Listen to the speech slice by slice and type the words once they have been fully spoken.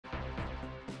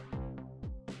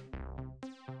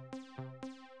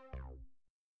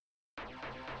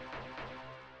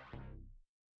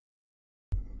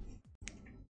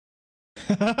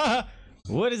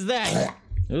What is that?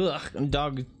 Ugh, I'm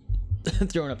dog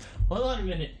throwing up. Hold on a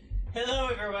minute. Hello,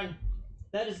 everyone.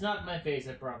 That is not my face,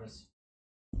 I promise.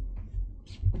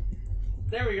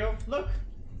 There we go. Look,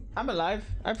 I'm alive.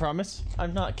 I promise.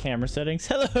 I'm not camera settings.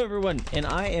 Hello, everyone. And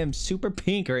I am super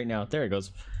pink right now. There it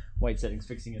goes. White settings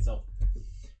fixing itself.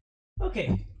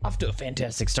 Okay, off to a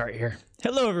fantastic start here.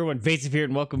 Hello, everyone. Vaesive here,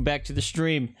 and welcome back to the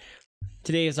stream.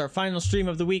 Today is our final stream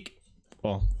of the week.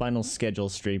 Well, final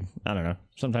scheduled stream. I don't know.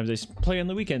 Sometimes I play on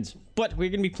the weekends. But we're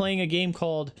going to be playing a game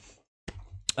called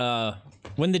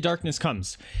When the Darkness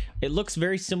Comes. It looks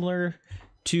very similar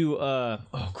to...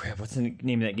 oh, crap. What's the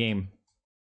name of that game?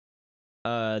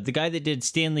 The guy that did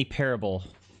Stanley Parable.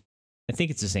 I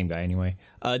think it's the same guy anyway.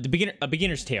 A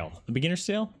Beginner's Tale. A Beginner's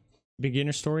Tale?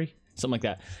 Beginner's Story? Something like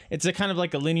that. It's a kind of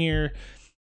like a linear...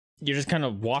 You're just kind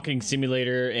of walking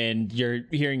simulator and you're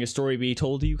hearing a story be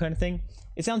told to you kind of thing.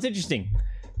 It sounds interesting.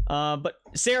 But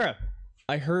Sarah,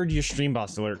 I heard your stream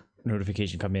boss alert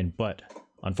notification come in, but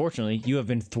unfortunately you have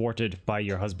been thwarted by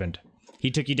your husband.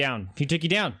 He took you down. He took you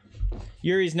down.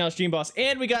 Yuri's now stream boss,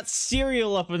 and we got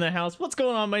Cereal up in the house. What's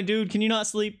going on, my dude? Can you not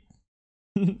sleep?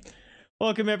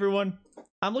 Welcome, everyone.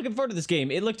 I'm looking forward to this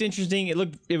game. It looked interesting.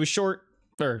 It was short,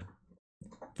 or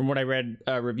from what I read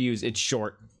reviews, it's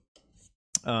short.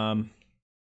 Oh,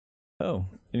 an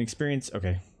experience.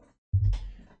 Okay.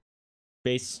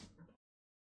 Base.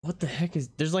 What the heck is...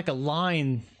 There's like a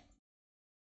line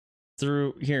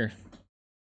through here.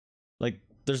 Like,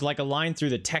 there's like a line through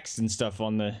the text and stuff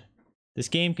on the... This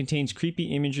game contains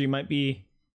creepy imagery, might be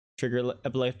trigger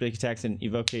epileptic attacks, and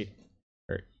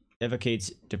evocates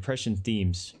depression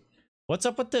themes. What's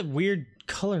up with the weird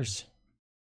colors?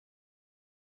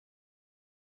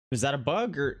 Is that a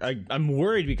bug? Or I'm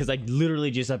worried because I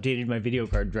literally just updated my video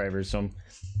card driver, so it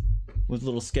was a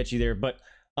little sketchy there. But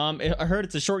I heard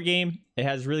it's a short game. It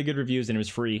has really good reviews and it was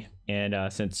free.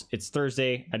 And since it's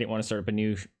Thursday, I didn't want to start up a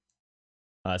new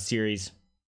series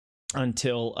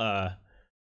until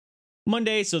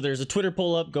Monday. So there's a Twitter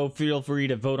poll up. Go feel free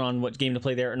to vote on what game to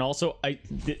play there. And also,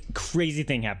 the crazy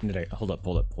thing happened today. Hold up.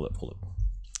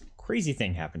 Crazy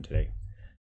thing happened today.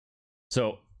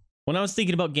 So when I was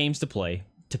thinking about games to play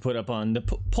to put up on the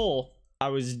poll, I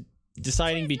was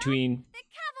deciding between...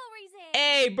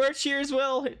 Hey, Birch here as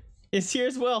well. Is here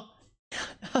as well.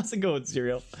 How's it going,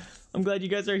 Cereal? I'm glad you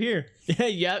guys are here.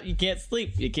 Yeah, you can't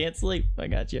sleep. You can't sleep. I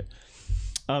got you.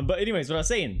 But anyways, what I was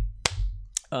saying.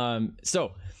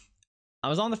 So I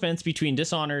was on the fence between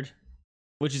Dishonored,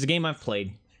 which is a game I've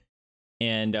played,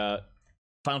 and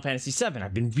Final Fantasy VII.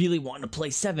 I've been really wanting to play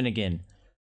 7 again,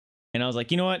 and I was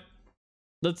like, you know what?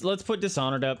 Let's put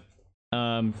Dishonored up,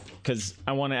 because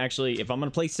I want to actually, if I'm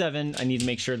gonna play 7, I need to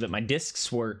make sure that my discs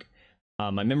work.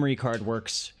 My memory card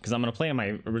works, because I'm going to play on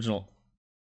my original,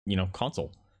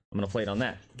 console. I'm going to play it on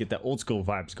that. Get that old school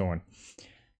vibes going.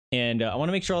 And I want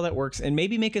to make sure all that works, and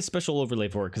maybe make a special overlay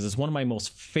for it, because it's one of my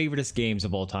most favoriteest games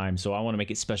of all time. So I want to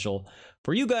make it special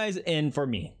for you guys and for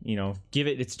me. Give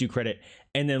it its due credit.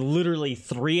 And then literally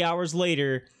 3 hours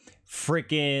later,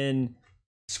 freaking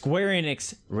Square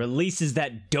Enix releases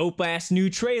that dope-ass new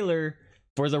trailer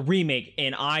for the remake,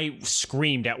 and I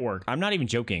screamed at work. I'm not even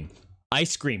joking. I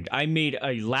screamed. I made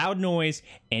a loud noise,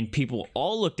 and people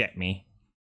all looked at me.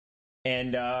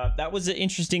 And that was an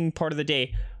interesting part of the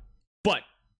day. But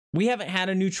we haven't had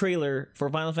a new trailer for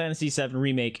Final Fantasy VII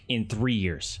Remake in 3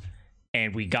 years.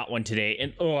 And we got one today.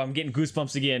 And oh, I'm getting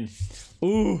goosebumps again.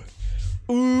 Ooh.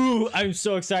 I'm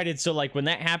so excited. So like when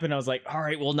that happened, I was like, all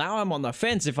right, well now I'm on the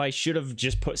fence if I should have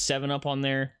just put 7 up on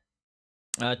there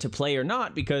to play or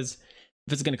not. Because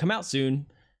if it's going to come out soon,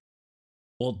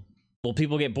 well,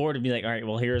 people get bored and be like, all right,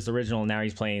 well, here's the original. Now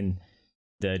he's playing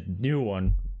the new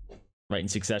one right in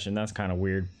succession. That's kind of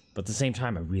weird. But at the same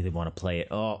time, I really want to play it.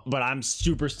 Oh, but I'm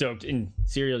super stoked. In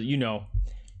Cereal,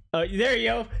 there you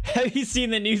go. Have you seen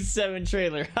the new 7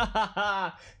 trailer?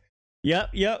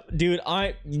 Yep. Dude,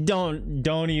 I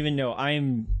don't even know.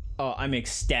 I'm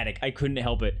ecstatic. I couldn't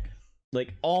help it.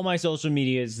 Like, all my social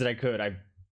medias that I could, I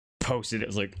posted it. It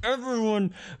was like,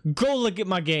 everyone, go look at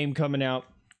my game coming out.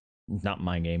 Not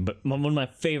my game, but one of my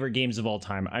favorite games of all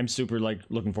time. I'm super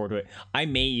looking forward to it. I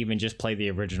may even just play the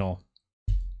original.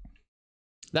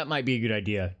 That might be a good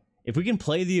idea. If we can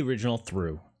play the original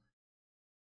through,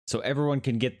 so everyone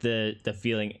can get the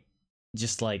feeling,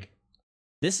 just like,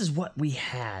 this is what we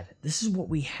had. This is what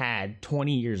we had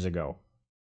 20 years ago.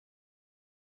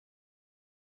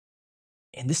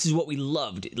 And this is what we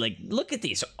loved. Like, look at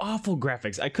these awful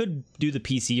graphics. I could do the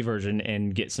PC version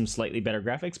and get some slightly better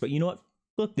graphics, but you know what?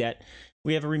 Look, that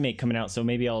we have a remake coming out, so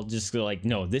maybe I'll just go like,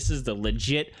 no, this is the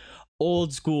legit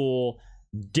old school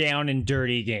down and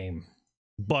dirty game,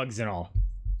 bugs and all.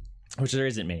 which there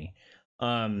isn't many.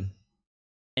 And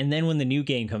then when the new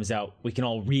game comes out, we can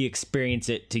all re-experience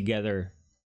it together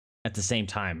at the same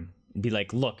time. And be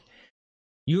like, look,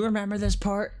 you remember this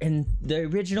part in the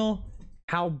original?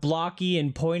 How blocky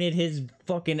and pointed his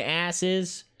fucking ass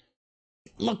is?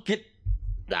 Look at...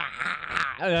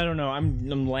 I don't know.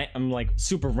 I'm like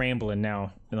super rambling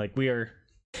now. Like we are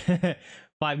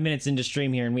 5 minutes into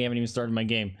stream here and we haven't even started my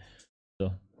game.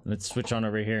 So let's switch on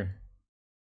over here.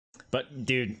 But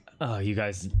dude, oh, you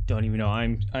guys don't even know.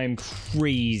 I'm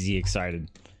crazy excited.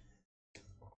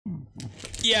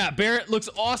 Yeah, Barrett looks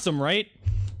awesome, right?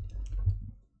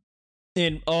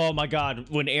 And oh my god,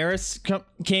 when Eris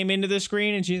came into the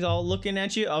screen and she's all looking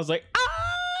at you, I was like,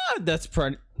 ah! That's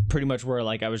pretty much where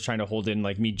like I was trying to hold in,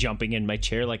 like me jumping in my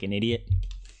chair like an idiot.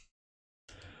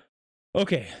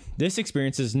 Okay, this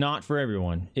experience is not for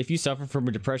everyone. If you suffer from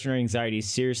depression or anxiety,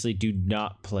 seriously do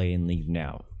not play and leave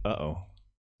now. Uh-oh.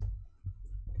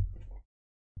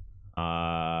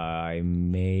 I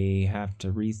may have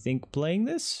to rethink playing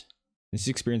this. This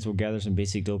experience will gather some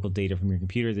basic local data from your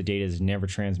computer. The data is never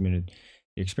transmitted.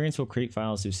 The experience will create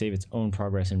files to save its own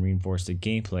progress and reinforce the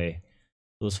gameplay.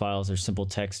 Those files are simple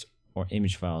text or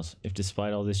image files. If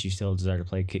despite all this you still desire to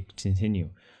play, continue.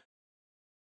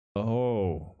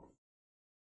 Oh.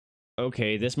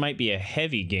 Okay, this might be a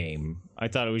heavy game. I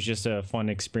thought it was just a fun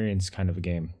experience kind of a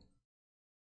game.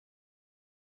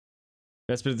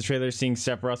 Best bit of the trailer, seeing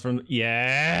Sephiroth from...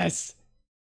 Yes!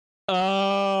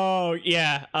 Oh,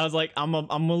 yeah. I was like, I'm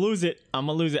gonna lose it. I'm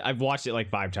gonna lose it. I've watched it like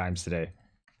 5 times today.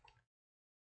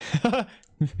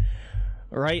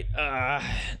 Right?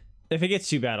 If it gets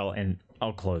too bad,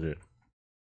 I'll close it.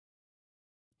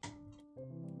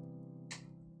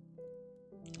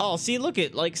 Oh, see, look,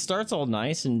 it like starts all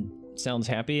nice and sounds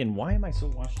happy. And why am I so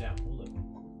washed out? Hold on.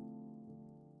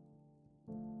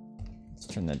 Let's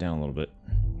turn that down a little bit.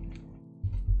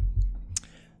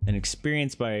 An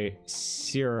experience by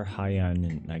Sir Hayan,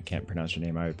 and I can't pronounce your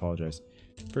name, I apologize.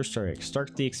 First target,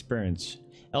 start the experience.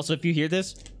 Also, if you hear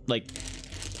this, like,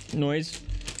 noise,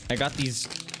 I got these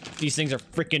things are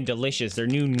freaking delicious. They're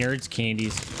new Nerds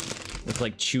candies with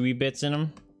like chewy bits in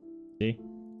them. See?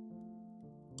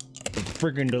 They're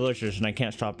freaking delicious and I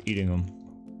can't stop eating them.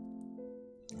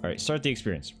 Alright, start the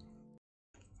experience.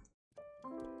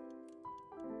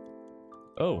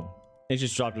 Oh, it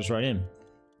just dropped us right in.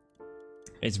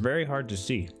 It's very hard to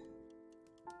see.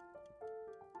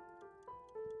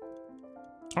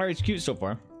 Alright, it's cute so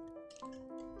far.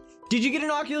 Did you get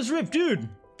an Oculus Rift, dude?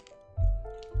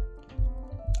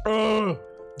 Oh,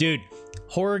 dude,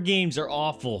 horror games are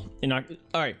awful.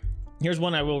 Alright, here's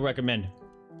one I will recommend.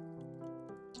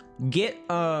 Get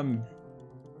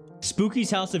Spooky's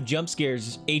House of Jump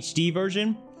Scares HD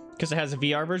version, because it has a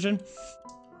VR version.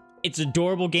 It's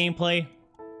adorable gameplay.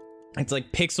 It's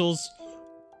like pixels.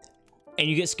 And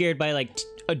you get scared by like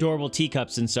adorable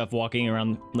teacups and stuff walking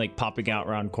around, like popping out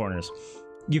around corners.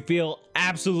 You feel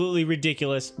absolutely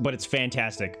ridiculous, but it's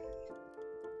fantastic.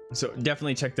 So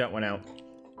definitely check that one out.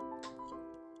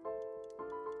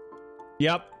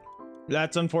 Yep.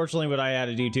 That's unfortunately what I had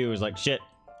to do too. It was like, shit,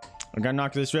 I got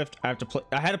knocked to this Rift. I had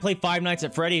to play Five Nights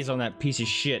at Freddy's on that piece of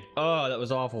shit. Oh, that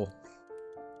was awful.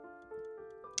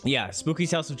 Yeah,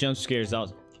 Spooky's House of Jump Scares. That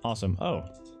was awesome. Oh.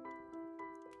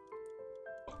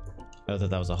 I thought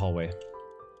that was a hallway.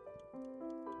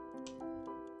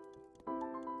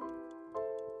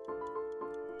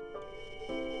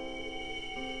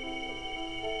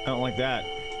 I don't like that.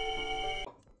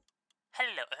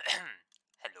 Hello.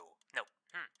 Hello. No.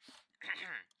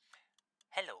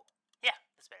 Hello. Yeah,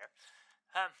 that's better.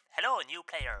 Hello, new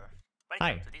player.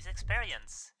 Welcome to this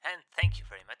experience, and thank you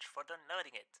very much for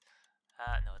downloading it.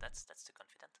 No, that's too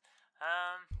confident.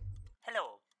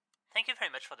 Hello. Thank you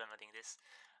very much for downloading this.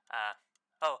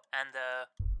 Oh, and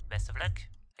best of luck,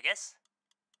 I guess.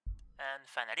 And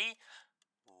finally,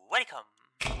 welcome.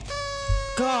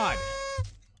 God!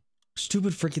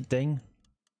 Stupid freaking thing.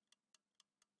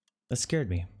 That scared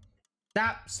me.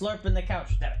 Stop slurping the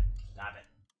couch. Stop it.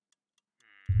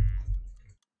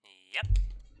 Yep.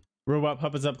 Robot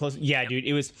puppets up close. Yeah, yep. Dude,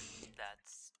 it was...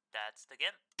 That's the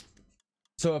game.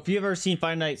 So if you've ever seen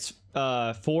Five Nights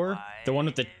 4, the one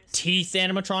with the teeth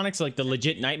animatronics, like the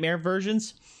legit nightmare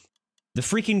versions, the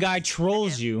freaking guy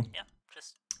trolls you. Yeah,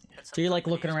 so you're like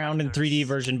looking around in 3D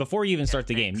version before you even start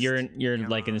the game. You're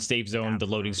like in the safe zone, the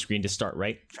loading screen to start,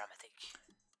 right?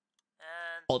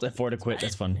 Alt F4 to quit.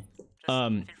 That's fun.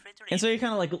 And so you're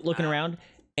kind of like looking around,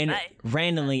 and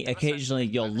randomly, occasionally,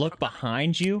 you'll look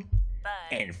behind you,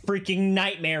 and freaking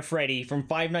Nightmare Freddy from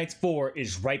Five Nights 4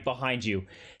 is right behind you.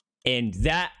 And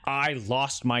that, I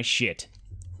lost my shit.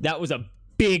 That was a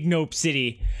big Nope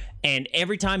City. And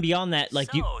every time beyond that,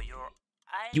 like so you're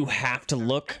you have to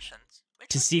look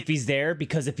to see if he's there,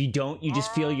 because if you don't, you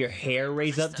just feel your hair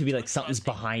raise up to be like something's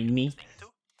behind me.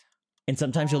 And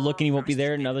sometimes you'll look and he won't be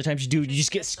there, and other times you do, you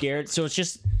just get scared. So it's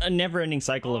just a never-ending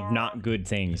cycle of not good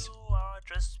things. You are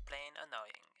just plain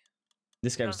annoying.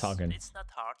 This guy was Because talking. It's not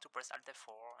hard to press Alt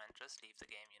F4 and just leave the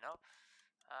game, you know?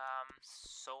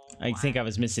 So I think I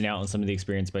was missing out on some of the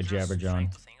experience by just trying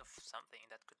Jabberjohn. to think of something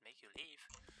that could make you leave.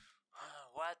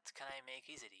 What can I make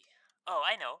easily? Oh,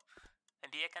 I know.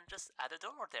 Maybe I can just add a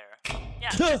door there. Yeah,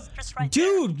 just right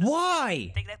Dude, there. Just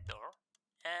why? take that door,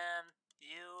 and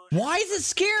you... Why is it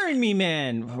scaring me,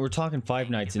 man? We're talking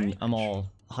Five Nights and I'm all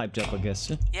hyped up, I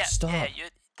guess. Yeah, Stop. yeah,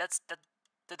 that's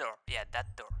the door. Yeah,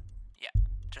 that door. Yeah,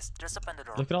 just open the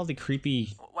door. Look at all the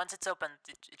creepy... Once it's opened,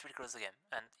 it will close the game,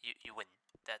 and you win.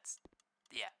 That's...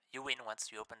 Yeah, you win once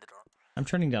you open the door. I'm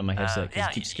turning down my headset because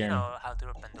it keeps you scaring me. know how to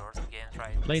open doors in games,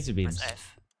 right? Laser beams. Press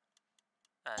F,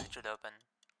 and it should open.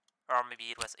 Or maybe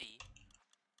it was E.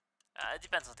 It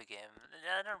depends on the game.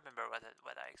 I don't remember what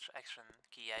action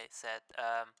key I said.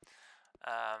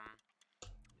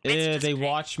 They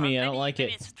watch me. I don't like it.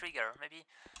 Maybe it's a trigger. Maybe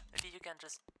you can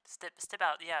just step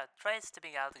out. Yeah, try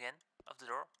stepping out again of the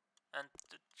door, and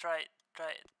try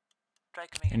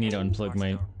coming. I need to unplug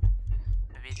my...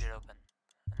 Maybe it will open.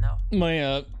 No. My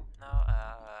No.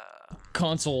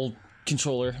 console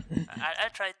controller. I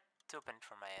tried to open it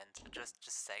from my end. Just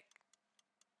a sec.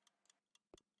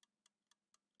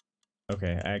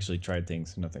 Okay, I actually tried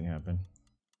things. Nothing happened.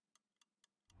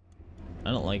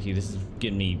 I don't like you. This is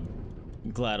getting me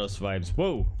GLaDOS vibes.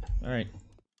 Whoa! Alright.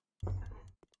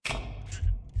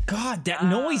 God, that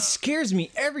noise scares me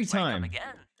every time. Welcome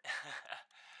again.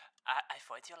 I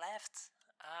thought you left.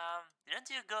 Didn't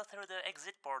you go through the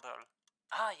exit portal?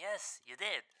 Ah, yes, you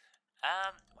did.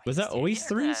 Was that always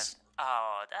threes?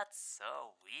 Oh, that's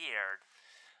so weird.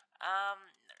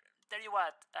 Tell you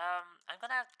what, I'm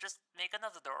gonna just make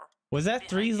another door. Was that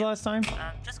threes last time?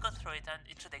 Just go through it and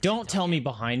it should exit. Don't tell me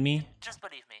behind me. Just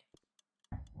believe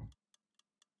me.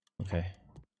 Okay.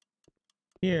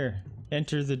 Here,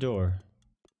 enter the door.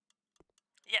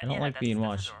 Yeah, I don't like being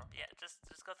watched. Yeah, just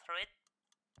go through it.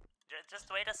 Just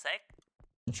wait a sec.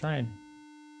 I'm trying.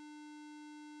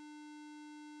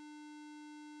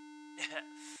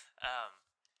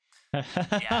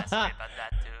 Yeah, sorry about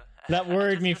that too. That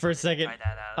worried me for a second.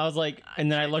 I was like,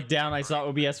 and then I tried looked to down, I saw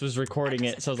OBS was recording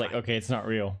it, so I was like, okay, it's not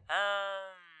real.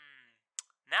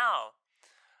 Now,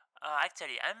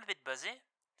 actually, I'm a bit busy,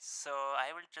 so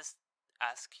I will just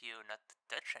ask you not to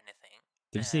touch anything.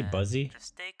 Did you say buzzy? Just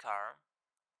stay calm,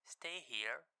 stay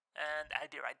here, and I'll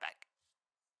be right back.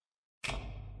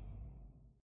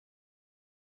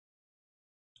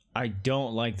 I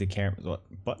don't like the camera.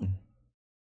 What button?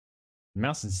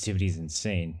 Mouse sensitivity is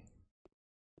insane.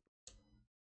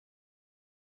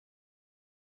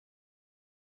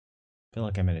 I feel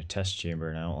like I'm in a test chamber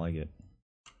and I don't like it.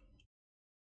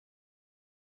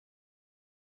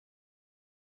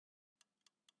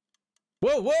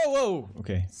 Whoa, whoa, whoa!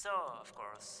 Okay. So, of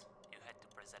course, you had to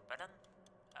press that button.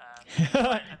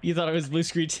 You thought it was blue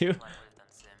screen too?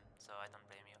 So I don't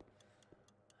blame you.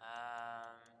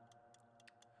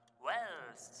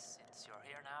 Well, since you're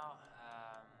here now,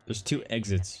 There's two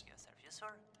exits.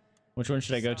 Which one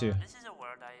should I go to? This is a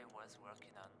world I was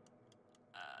working on.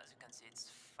 As you can see,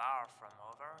 it's far from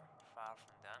over, far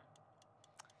from done.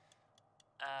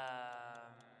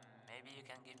 Maybe you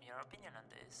can give me your opinion on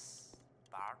this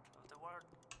part of the world.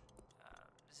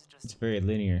 This is just It's very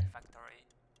linear. factory,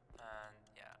 and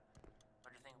yeah.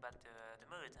 What do you think about the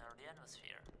mood or the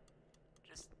atmosphere?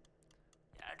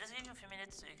 I'll just give you a few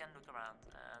minutes so you can look around,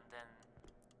 and then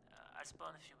I'll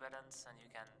spawn a few buttons and you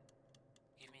can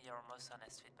give me your most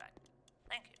honest feedback.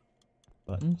 Thank you.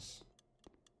 Buttons?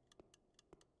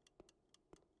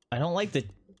 I don't like the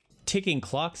ticking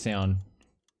clock sound.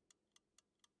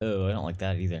 Oh, I don't like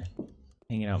that either.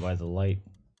 Hanging out by the light.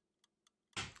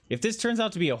 If this turns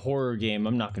out to be a horror game,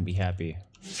 I'm not gonna be happy.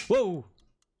 Whoa!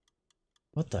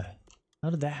 What the?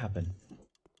 How did that happen?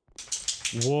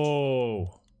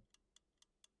 Whoa!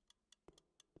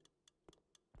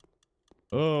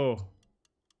 Oh.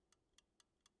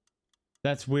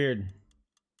 That's weird.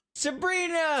 Sabrina!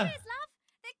 Cheers, love.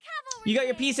 The cavalry You got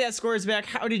your here. PSAT scores back.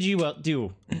 How did you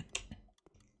do?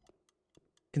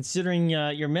 Considering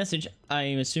your message,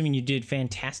 I'm assuming you did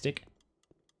fantastic.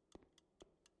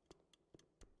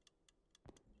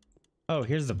 Oh,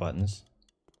 here's the buttons.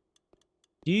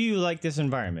 Do you like this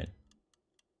environment?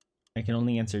 I can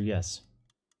only answer yes.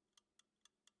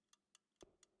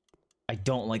 I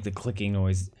don't like the clicking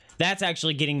noise. That's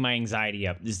actually getting my anxiety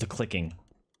up, is the clicking.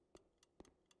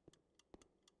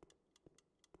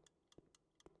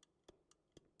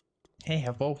 Hey,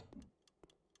 Heppo.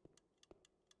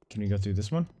 Can we go through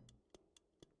this one?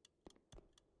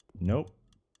 Nope.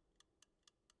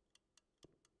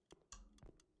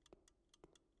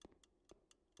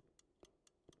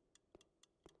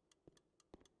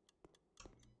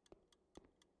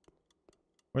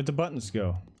 Where'd the buttons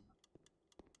go?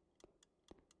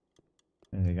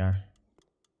 There they are.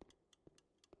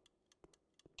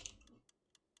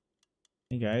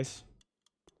 Hey guys.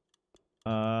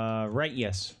 Right,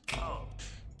 yes. Oh.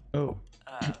 Oh.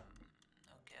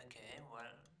 Okay, well,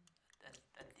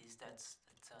 at least that's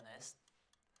honest.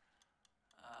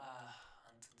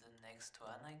 On to the next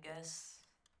one, I guess.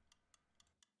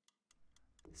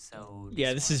 So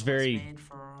yeah, this is very made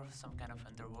for some kind of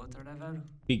underwater level.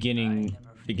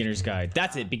 Beginner's guide.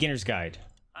 That's it, beginner's guide.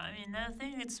 I mean, I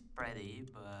think it's pretty,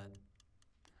 but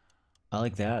I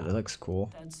like that. That looks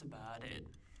cool. that's about it.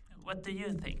 What do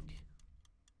you think?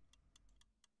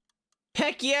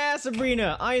 Heck yeah,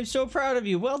 Sabrina! I am so proud of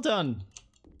you. Well done.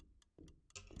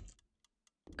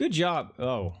 Good job.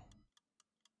 Oh.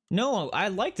 No, I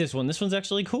like this one. This one's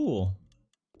actually cool.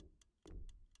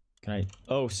 Can I?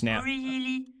 Oh, snap.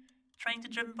 Really? Trying to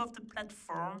jump off the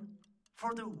platform?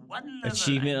 For the one level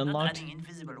Achievement I'm unlocked? not adding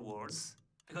invisible walls.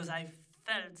 Because I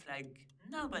felt like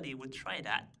nobody would try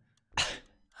that.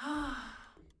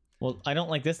 Well, I don't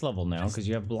like this level now because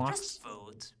you have blocks. Just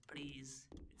vote, please.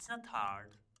 It's not hard.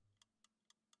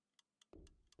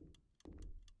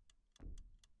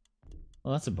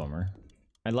 Well, that's a bummer.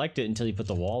 I liked it until you put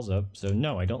the walls up, so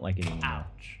no, I don't like it anymore.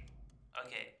 Ouch.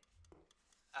 Okay.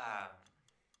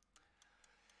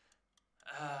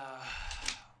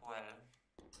 Well,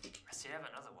 I still have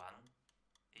another one.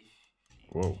 If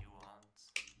Whoa. you want.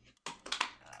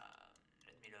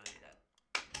 Let me load it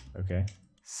up. Okay.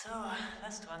 So,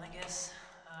 last one, I guess.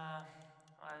 Well,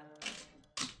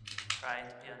 try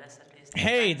to be honest at least.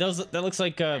 Hey, that looks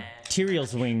like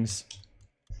Tyrael's wings.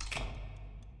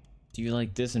 Do you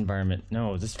like this environment?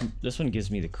 No, this one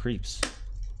gives me the creeps.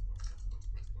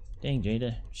 Dang,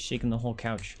 Jada, shaking the whole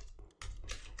couch.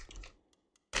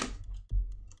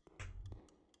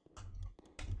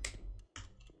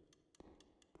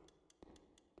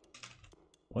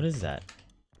 What is that?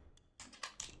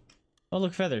 Oh,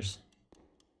 look, feathers.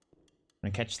 Can I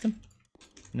catch them?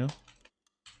 No?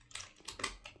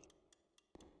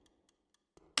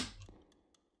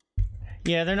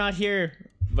 Yeah, they're not here,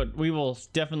 but we will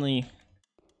definitely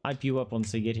hype you up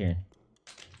once they get here.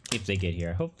 If they get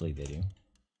here. Hopefully they do.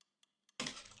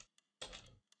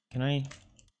 Can I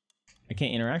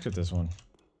can't interact with this one.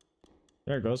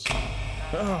 There it goes.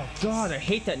 Oh, God, I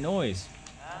hate that noise.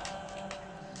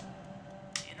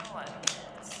 You know what?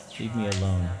 Leave me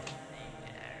alone.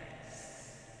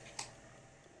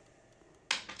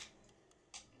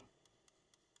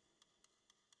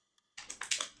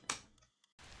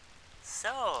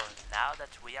 So, now that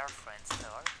we are friends,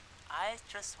 Thor, I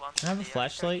just want to Can I have a play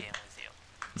flashlight? game with you.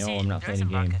 No, See, I'm not there's playing a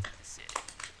game. market in the city,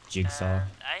 Jigsaw. and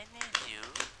I need you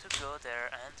to go there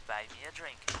and buy me a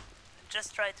drink.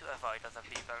 Just try to avoid other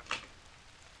people.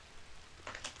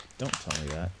 Don't tell me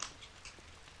that.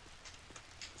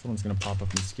 Someone's gonna pop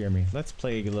up and scare me. Let's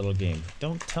play a little game.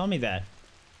 Don't tell me that.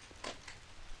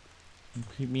 Don't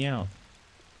creep me out.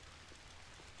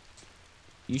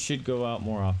 You should go out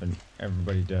more often.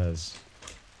 Everybody does.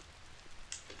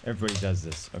 Everybody does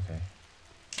this. Okay.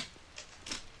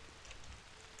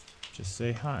 Just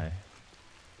say hi.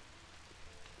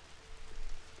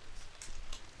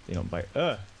 They don't bite.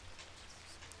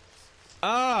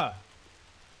 Ah!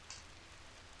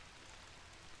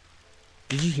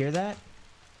 Did you hear that?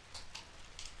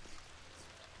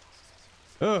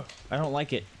 Ugh, I don't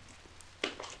like it.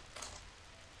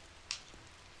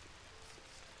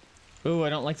 Ooh, I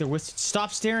don't like their whistle.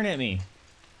 Stop staring at me.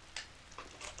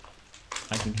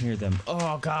 I can hear them.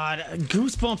 Oh, God.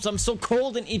 Goosebumps. I'm so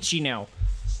cold and itchy now.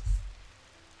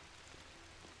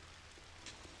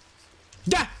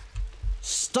 Ah!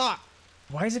 Stop.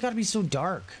 Why has it got to be so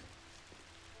dark?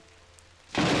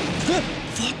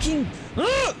 Fucking...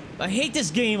 I hate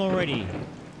this game already.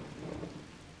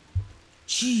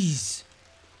 Jeez.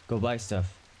 Go buy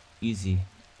stuff. Easy.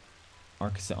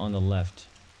 Marcus on the left.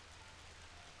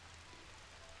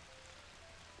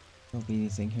 Don't be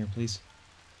anything here, please.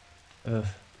 Ugh.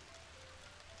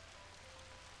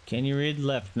 Can you read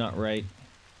left, not right?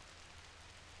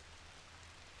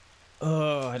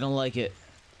 Oh, I don't like it.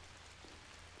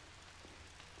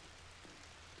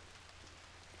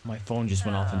 My phone just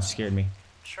went off and scared me.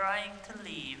 Trying to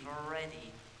leave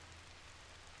already.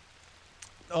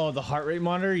 Oh, the heart rate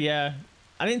monitor? Yeah.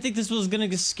 I didn't think this was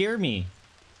gonna scare me.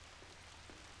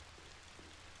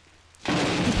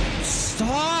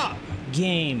 Stop!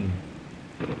 Game.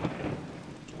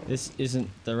 This isn't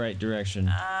the right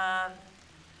direction.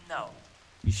 No.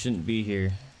 You shouldn't be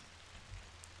here.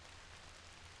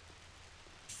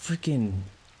 Freaking...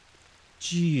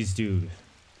 Jeez, dude.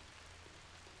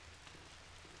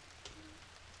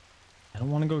 I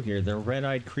don't want to go here. They're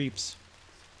red-eyed creeps.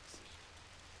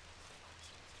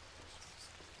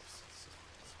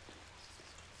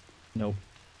 Nope.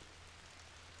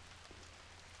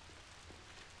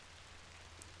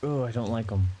 Oh, I don't like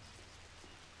them.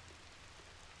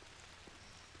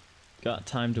 Got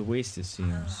time to waste, it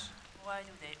seems. Why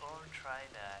do they all try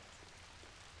that?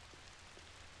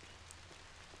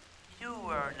 You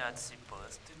were not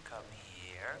supposed to come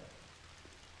here.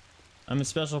 I'm a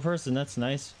special person, that's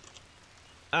nice.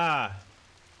 Ah!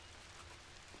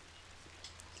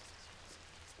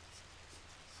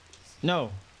 No!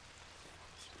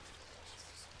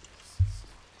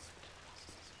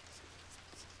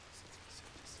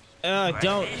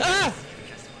 Don't. Ah!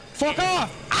 Fuck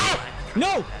off! Ah!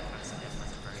 No!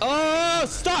 Oh,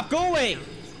 stop! Go away!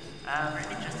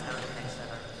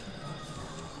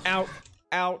 Out.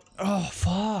 Out. Oh,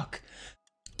 fuck.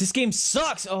 This game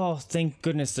sucks! Oh, thank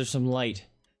goodness there's some light.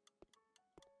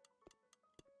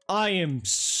 I am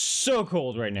so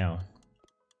cold right now.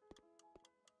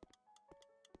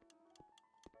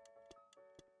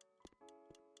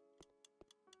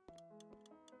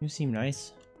 You seem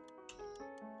nice.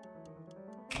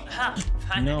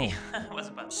 Finally. No. Was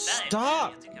about time.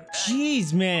 Stop!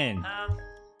 Jeez, man.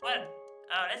 Well,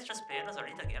 let's just play another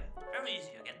little game. Very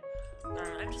easy again.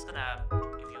 I'm just gonna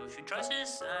give you a few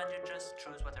choices, and you just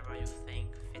choose whatever you think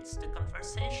fits the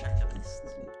conversation the best.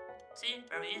 See?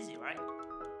 Very easy, right?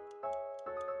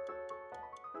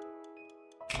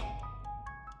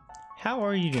 How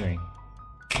are you doing?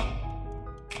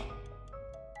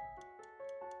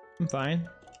 I'm fine.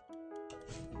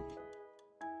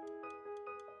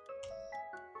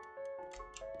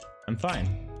 I'm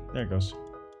fine. There it goes.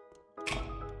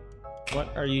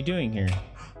 What are you doing here?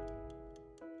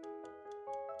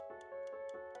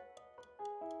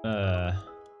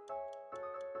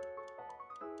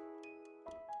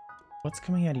 What's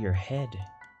coming out of your head?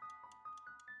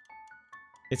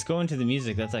 It's going to the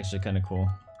music. That's actually kind of cool.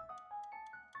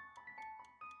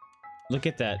 Look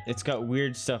at that. It's got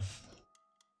weird stuff.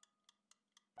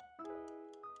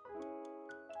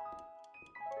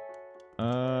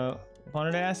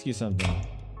 Wanted to ask you something.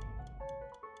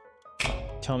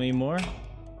 Tell me more?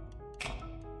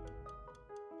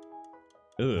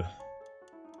 Ugh.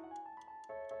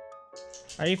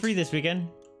 Are you free this weekend?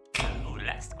 Oh,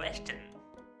 last question.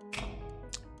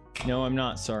 No, I'm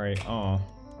not. Sorry. Oh.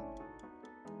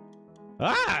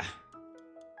 Ah!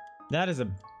 That is a...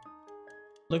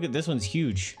 Look at this one's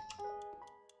huge.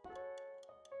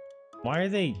 Why are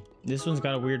they... This one's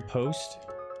got a weird post.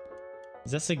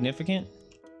 Is that significant?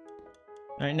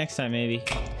 Alright, next time maybe.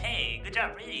 Hey, good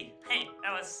job, really. Hey,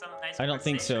 that was some nice I don't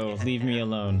think so. conversation. Leave me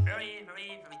alone. Very,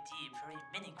 very, very deep, very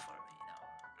meaningful, you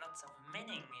know. Lots of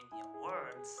meaning in your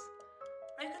words.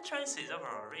 Very good choices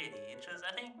overall, really.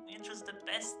 I think you chose the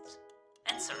best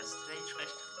answers to each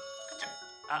question. Good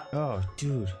job. Oh,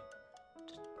 dude.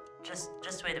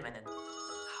 Just wait a minute.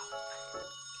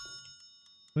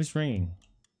 Who's ringing?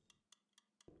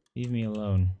 Leave me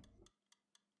alone.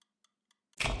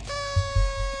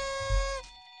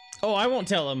 Oh, I won't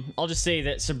tell him. I'll just say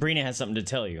that Sabrina has something to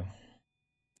tell you.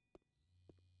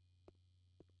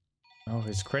 Oh,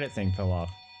 his credit thing fell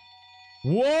off.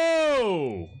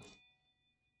 Whoa!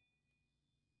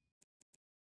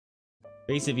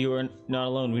 Vaesive, you are not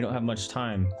alone. We don't have much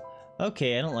time.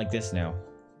 Okay, I don't like this now.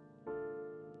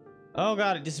 Oh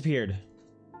god, it disappeared.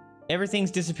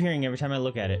 Everything's disappearing every time I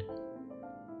look at it.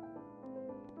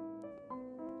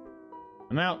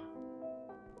 I'm out.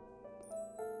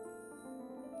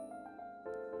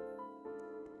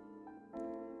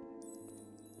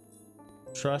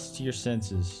 Trust your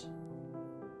senses.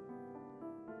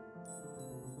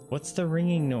 What's the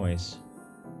ringing noise?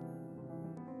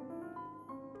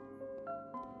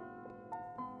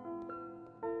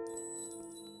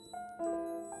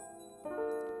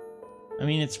 I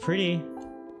mean, it's pretty.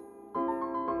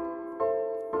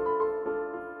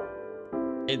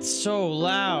 It's so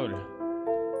loud.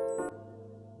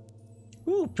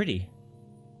 Ooh, pretty.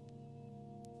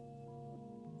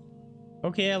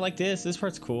 Okay, I like this. This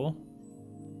part's cool.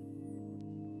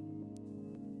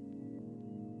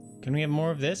 Can we have more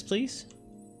of this, please?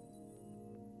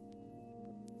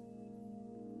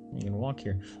 You can walk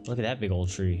here. Look at that big old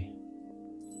tree.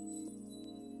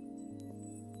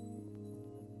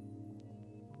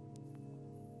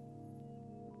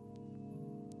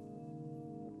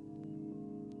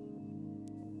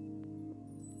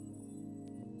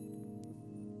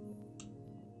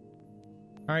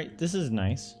 Alright, this is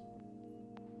nice.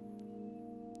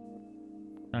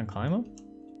 Can I climb up?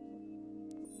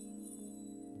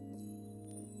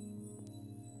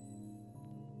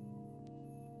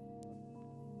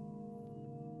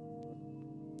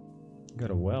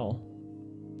 Got a well.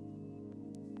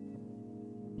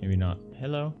 Maybe not.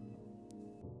 Hello?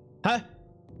 Huh?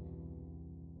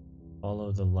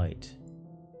 Follow the light.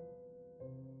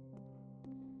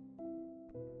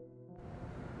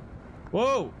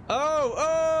 Whoa! Oh!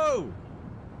 Oh!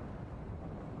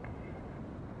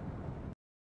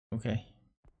 Okay.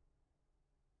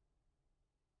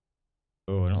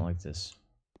 Oh, I don't like this.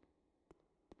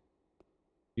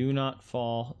 Do not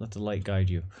fall. Let the light guide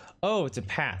you. Oh, it's a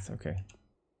path. Okay.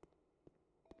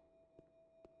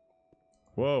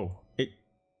 Whoa. It...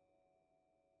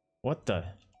 What the...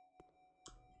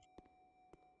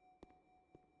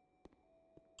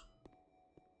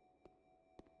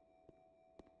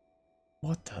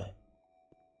 What the...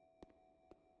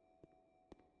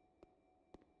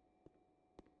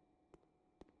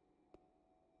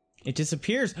 It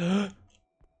disappears.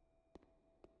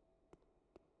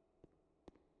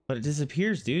 But it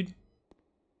disappears, dude.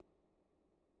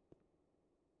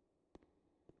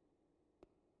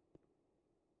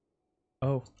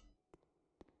 Oh.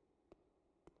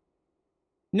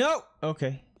 No!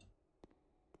 Okay.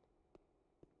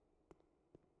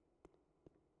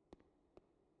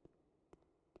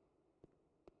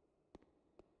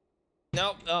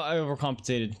 Nope. Oh, I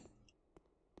overcompensated.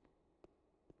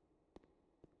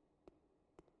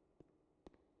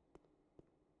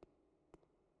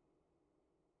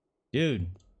 Dude,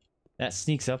 that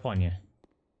sneaks up on you.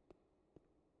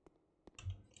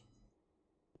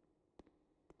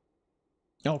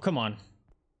 Oh, come on.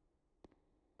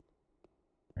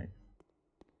 All right.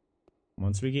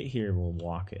 Once we get here, we'll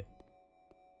walk it.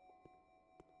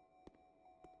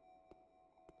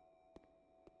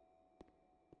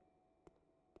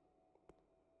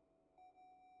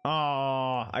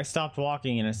 Oh, I stopped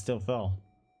walking and it still fell.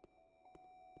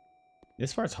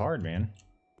 This part's hard, man.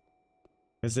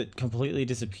 Because it completely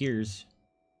disappears.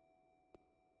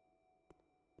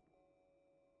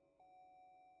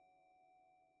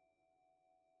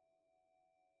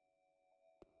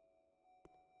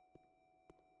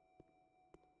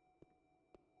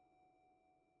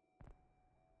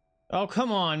 Oh,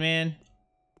 come on, man.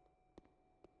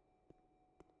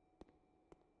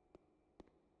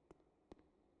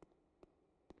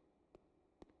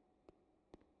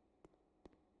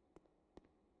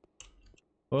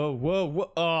 Whoa, whoa,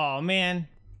 whoa. Oh, man.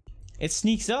 It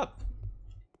sneaks up.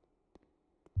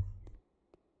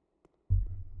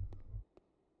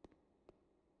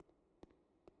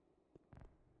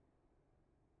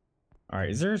 All right,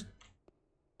 is there...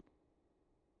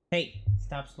 Hey,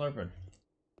 stop slurping.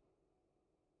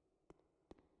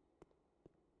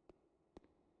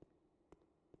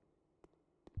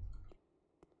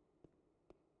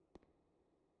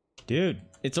 Dude,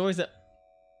 it's always a...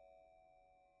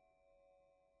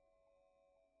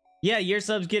 Yeah, your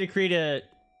subs get to create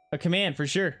a command for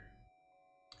sure.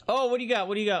 Oh, what do you got?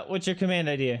 What do you got? What's your command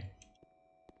idea?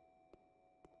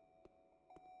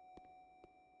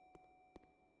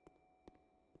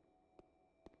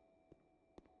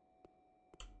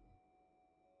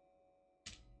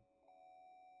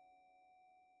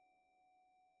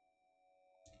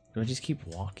 Do I just keep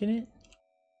walking it?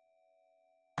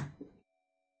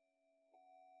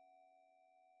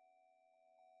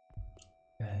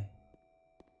 Okay.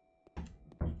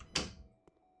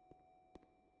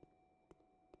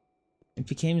 It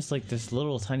became just like this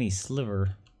little tiny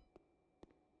sliver.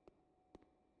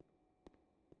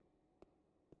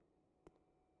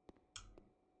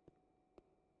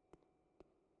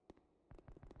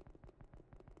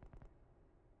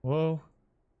 Whoa.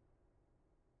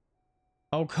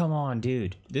 Oh, come on,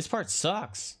 dude. This part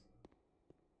sucks.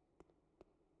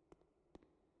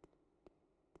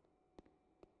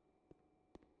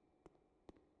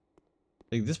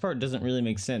 Like, this part doesn't really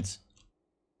make sense.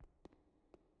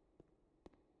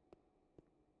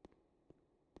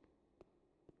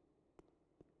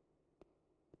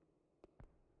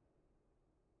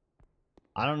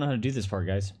 I don't know how to do this part,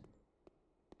 guys.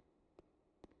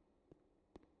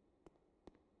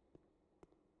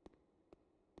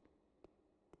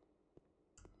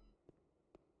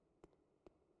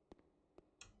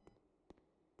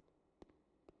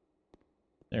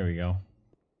 There we go.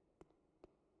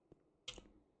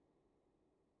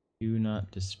 Do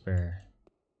not despair.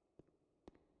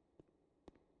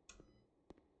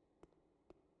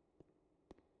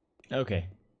 Okay.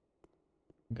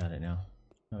 Got it now.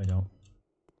 No, I don't.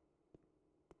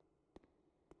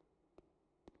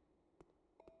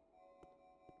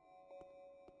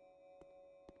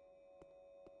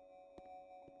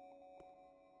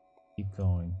 Keep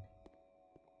going.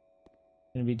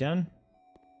 Gonna be done?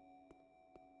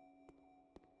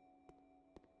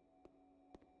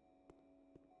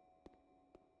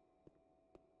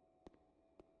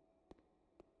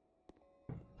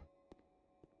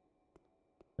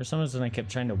 For some reason I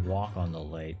kept trying to walk on the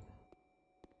light.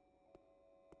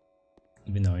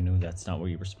 Even though I knew that's not what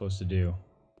you were supposed to do.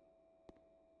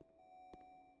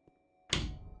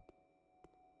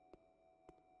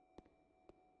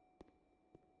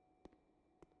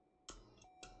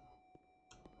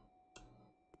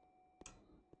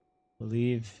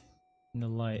 Believe in the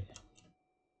light.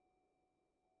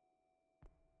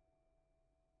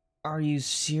 Are you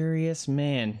serious?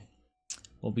 Man.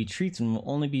 Will be treats and will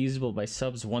only be usable by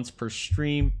subs once per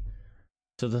stream.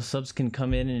 So the subs can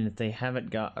come in, and if they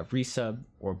haven't got a resub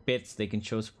or bits, they can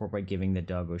show support by giving the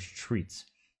doggos treats.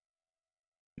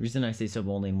 The reason I say sub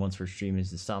only and once per stream is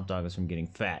to stop doggos from getting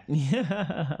fat.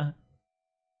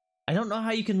 I don't know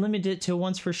how you can limit it to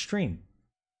once per stream.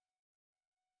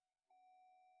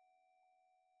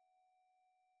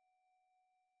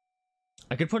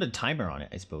 I could put a timer on it,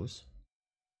 I suppose.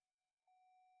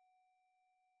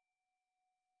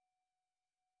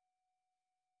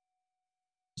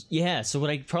 Yeah, so what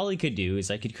I probably could do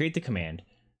is I could create the command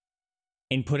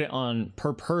and put it on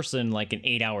per person like an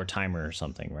 8-hour timer or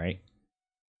something, right?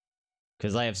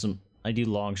 Because I do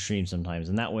long streams sometimes,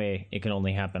 and that way it can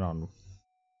only happen on...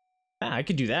 Ah, I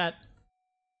could do that.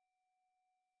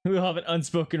 We'll have an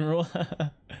unspoken rule.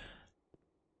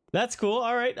 That's cool.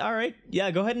 All right, all right.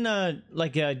 Yeah, go ahead and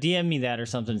DM me that or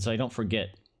something so I don't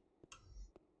forget.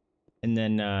 And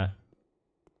then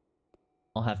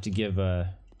I'll have to give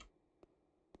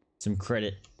some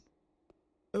credit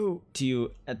to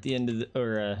you at the end of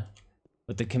the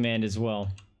with the command as well.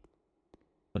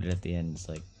 Put it at the end. It's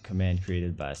like command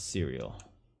created by Serial.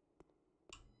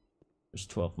 There's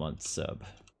 12 months sub.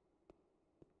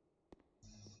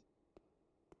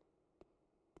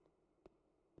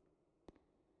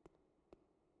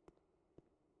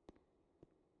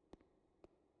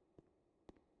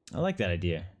 I like that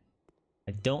idea.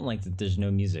 I don't like that there's no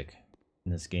music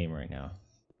in this game right now.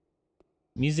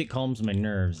 Music calms my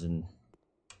nerves, and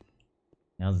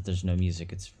now that there's no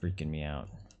music, it's freaking me out.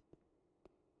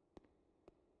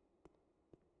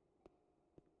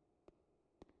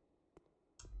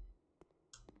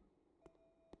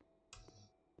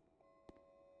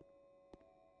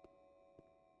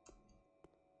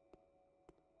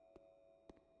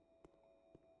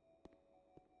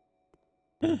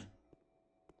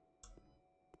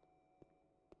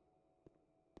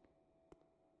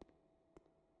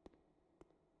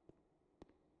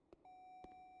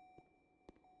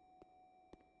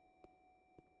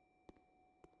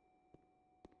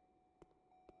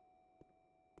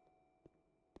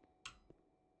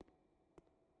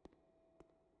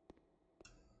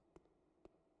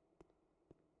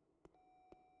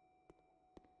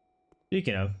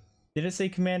 Speaking of, did it say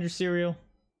Commander Serial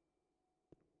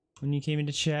when you came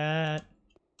into chat?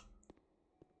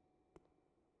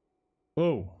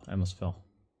 Whoa, I almost fell.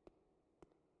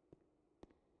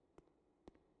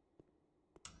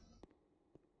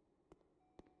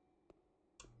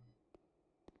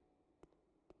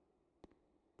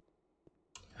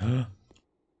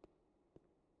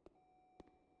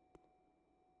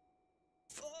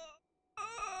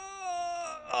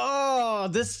 Oh,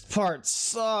 this part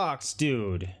sucks,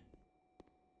 dude.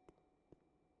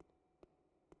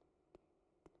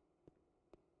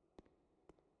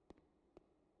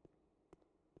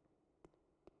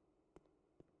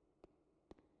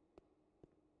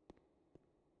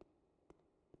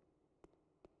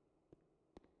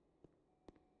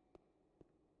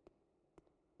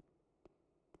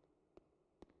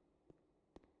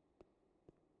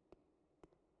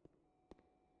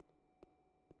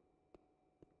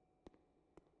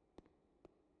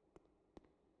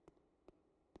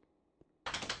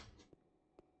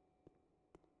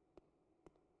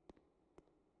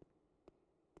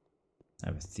 I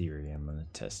have a theory. I'm gonna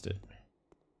test it.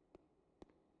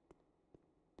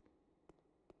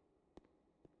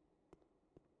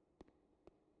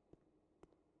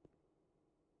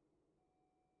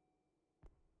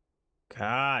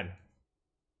 God.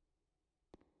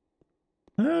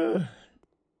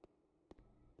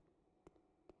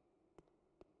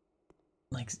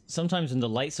 Like, sometimes when the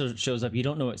light shows up, you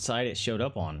don't know what side it showed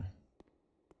up on.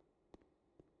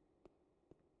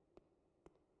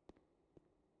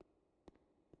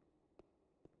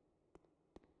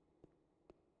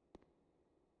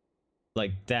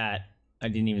 Like that, I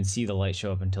didn't even see the light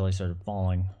show up until I started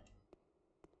falling.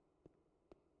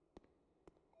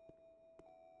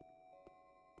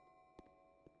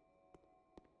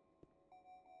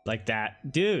 Like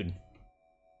that. Dude.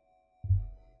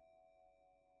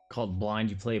 Called Blind.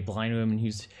 You play a blind woman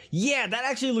who's... Yeah, that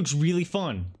actually looks really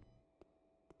fun.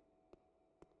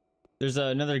 There's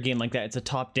another game like that. It's a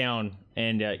top-down,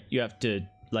 and you have to,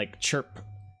 like, chirp.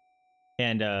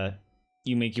 And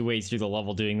you make your way through the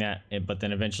level doing that. But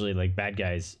then eventually, like, bad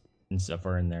guys and stuff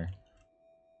are in there.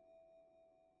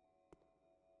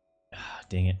 Ah,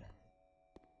 dang it.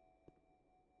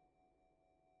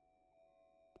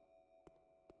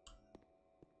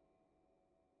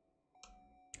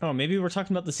 Oh, maybe we're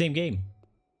talking about the same game.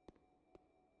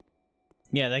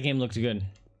 Yeah, that game looked good.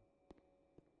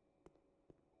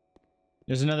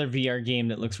 There's another VR game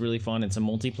that looks really fun. It's a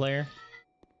multiplayer.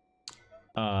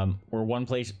 Where one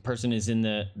person is in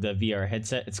the VR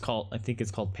headset. It's called, I think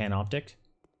it's called Panoptic.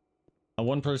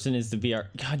 One person is the VR,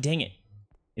 god dang it,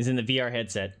 is in the VR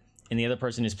headset, and the other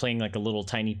person is playing like a little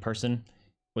tiny person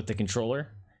with the controller.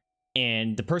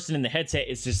 And the person in the headset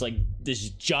is just like this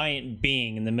giant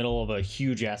being in the middle of a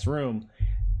huge ass room,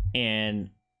 and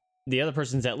the other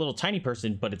person's that little tiny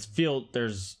person, but it's filled,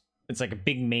 it's like a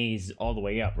big maze all the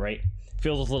way up, right?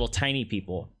 Filled with little tiny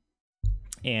people.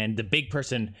 And the big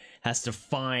person has to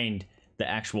find the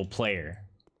actual player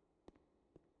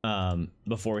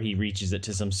before he reaches it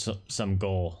to some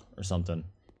goal or something.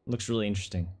 It looks really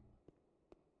interesting.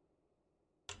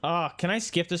 Can I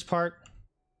skip this part?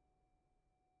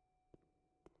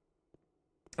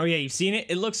 Oh yeah, you've seen it?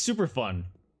 It looks super fun.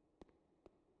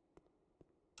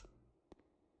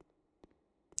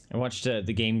 I watched the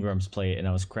Game Grumps play it and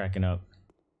I was cracking up.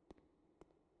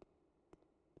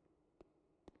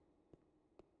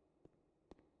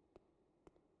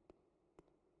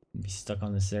 Be stuck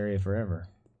on this area forever.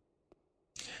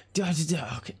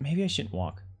 Okay, maybe I shouldn't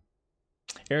walk.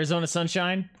 Arizona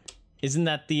Sunshine? Isn't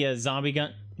that the zombie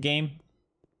gun game?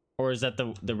 Or is that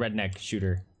the redneck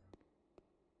shooter?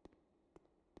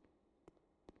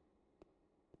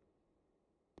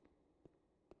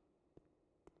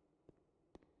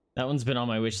 That one's been on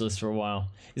my wish list for a while.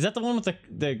 Is that the one with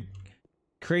the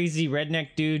crazy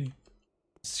redneck dude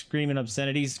screaming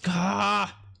obscenities?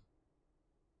 Ah!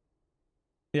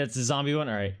 Yeah, it's the zombie one?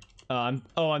 Alright.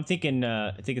 I'm thinking,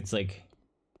 I think it's like...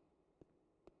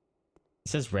 It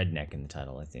says redneck in the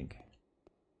title, I think.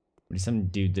 But he's some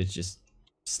dude that's just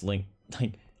like,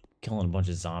 killing a bunch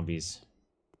of zombies.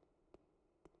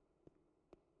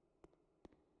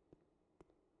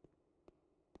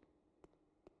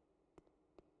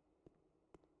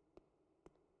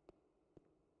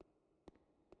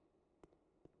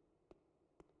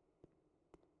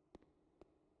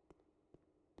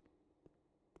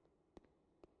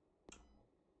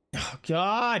 Oh,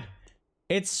 God!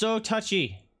 It's so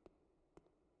touchy!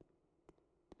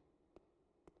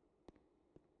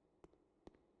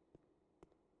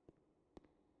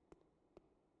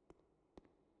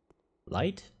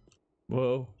 Light?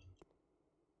 Whoa.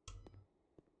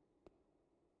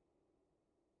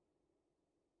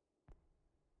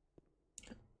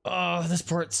 Oh, this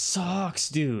part sucks,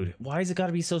 dude. Why has it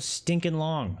gotta be so stinking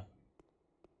long?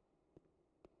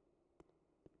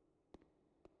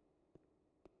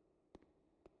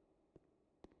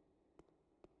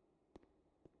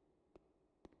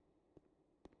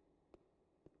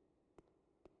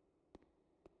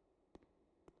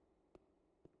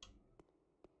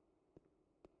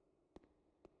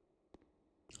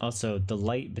 Also, the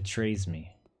light betrays me.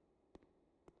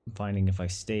 I'm finding if I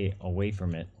stay away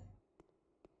from it,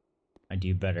 I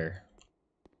do better.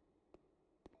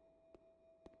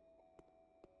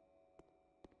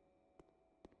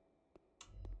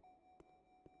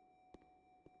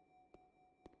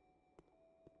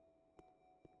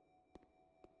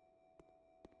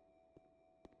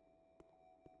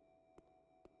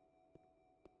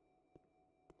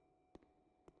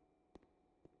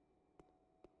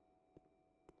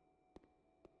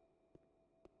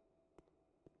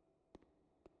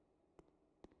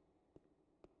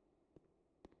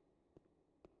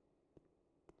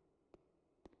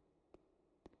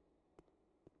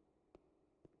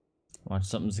 Watch,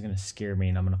 something's gonna scare me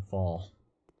and I'm gonna fall.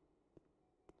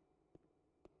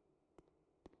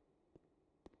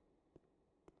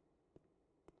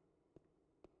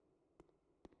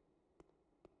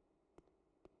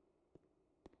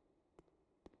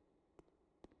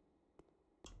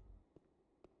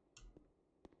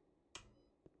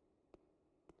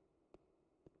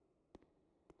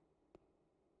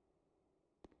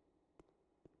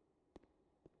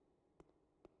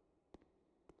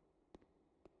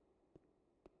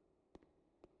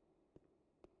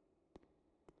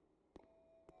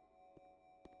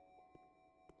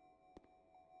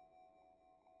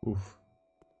 Oof.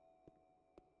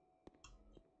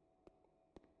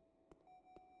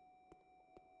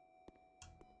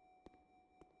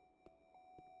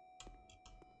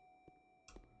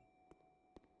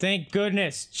 Thank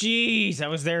goodness. Jeez, I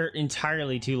was there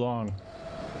entirely too long.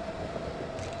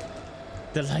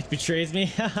 The light betrays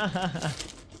me.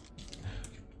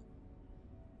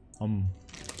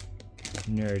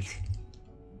 Nerd.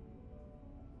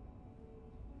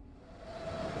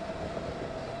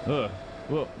 Ugh.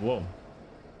 Whoa, whoa.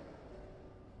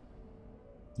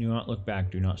 Do not look back,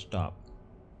 do not stop.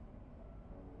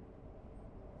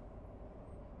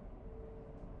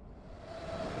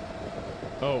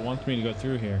 Oh, it wants me to go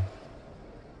through here.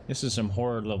 This is some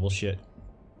horror level shit.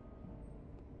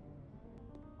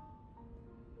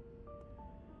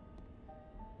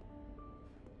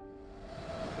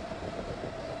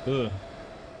 Ugh.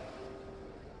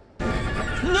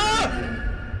 No!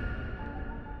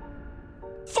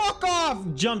 Fuck off!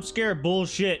 Jump scare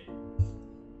bullshit.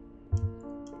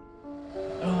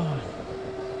 Ugh.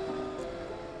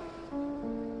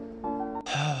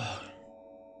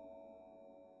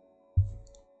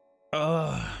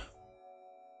 Ugh.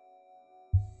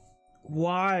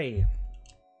 Why?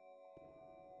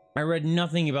 I read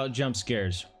nothing about jump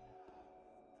scares.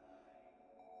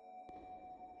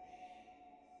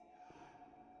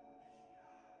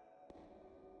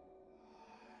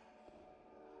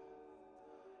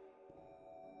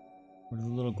 What are the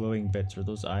little glowing bits? Are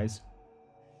those eyes?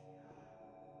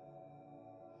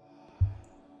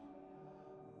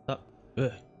 Oh,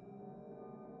 ugh.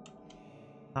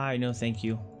 Hi, no thank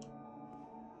you.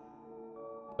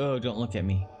 Oh, don't look at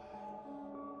me.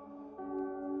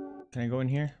 Can I go in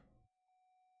here?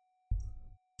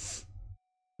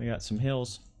 We got some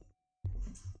hills.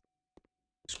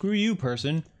 Screw you,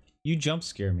 person. You jump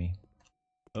scare me.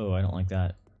 Oh, I don't like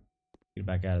that. Get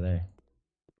back out of there.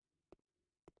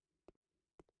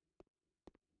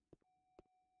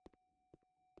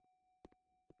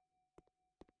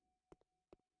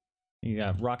 You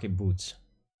got rocket boots.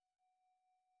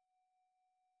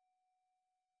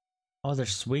 Oh, they're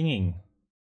swinging.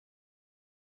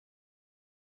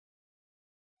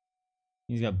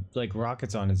 He's got like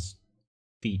rockets on his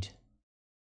feet.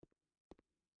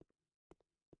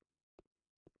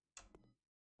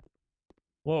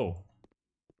 Whoa.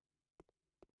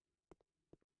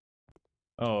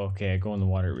 Oh, okay. I go in the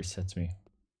water, it resets me.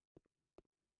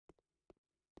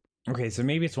 Okay, so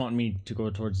maybe it's wanting me to go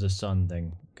towards the sun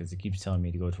thing, because it keeps telling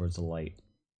me to go towards the light.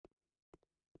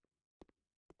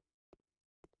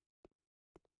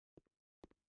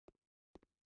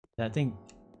 That thing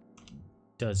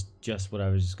does just what I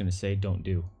was just gonna say, don't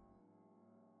do.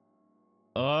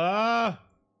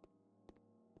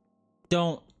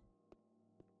 Don't.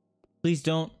 Please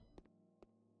don't.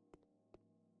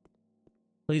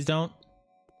 Please don't.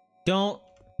 Don't.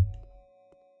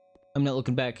 I'm not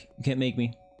looking back. You can't make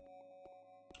me.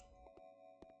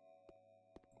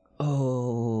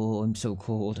 Oh, I'm so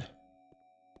cold.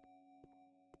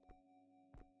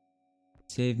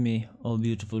 Save me, oh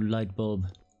beautiful light bulb.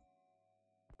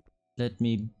 Let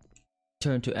me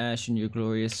turn to ash in your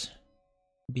glorious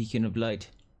beacon of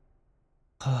light.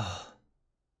 Oh,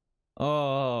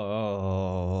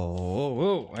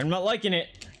 I'm not liking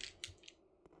it.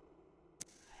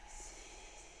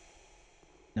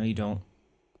 No, you don't.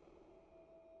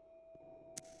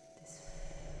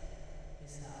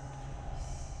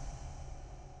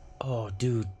 Oh,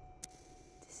 dude.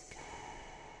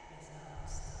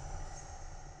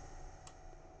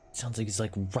 Sounds like it's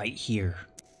like right here.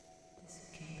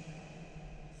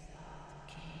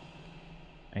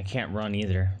 I can't run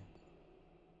either.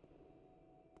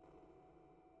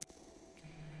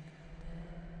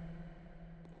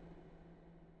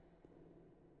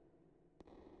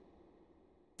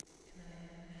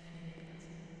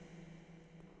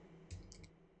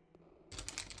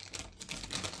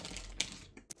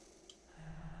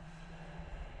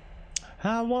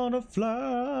 I wanna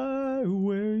fly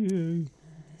away.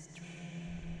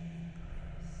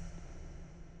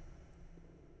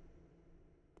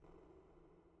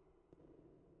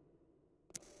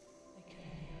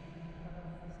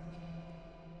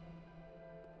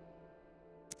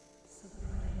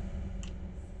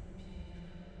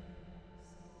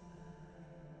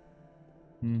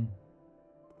 Hmm.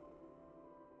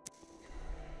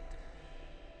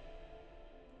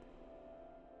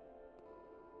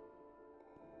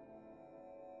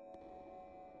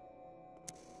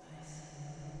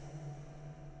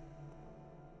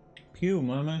 Pew,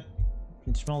 mama. You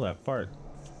can smell that fart.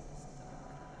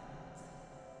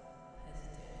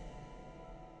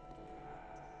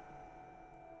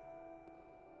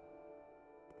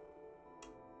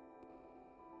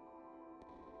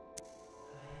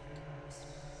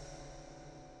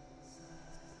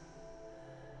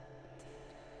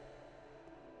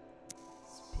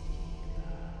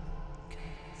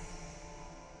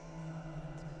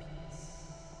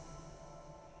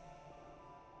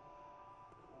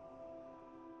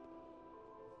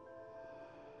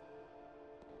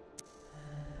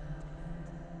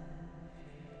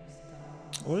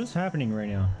 What is happening right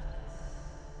now?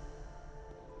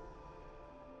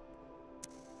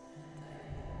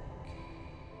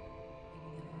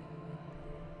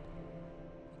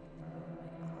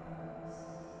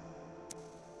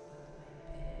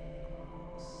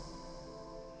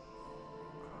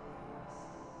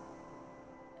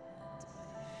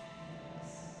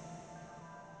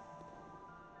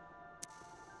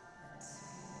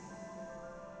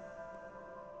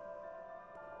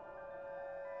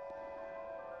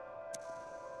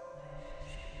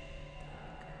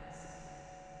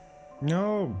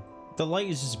 No, the light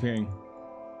is disappearing.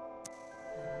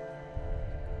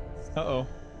 Uh-oh.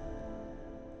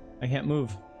 I can't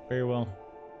move very well.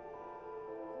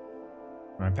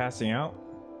 Am I passing out?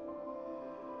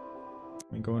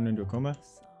 Am I going into a coma?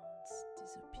 Sounds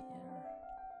disappear.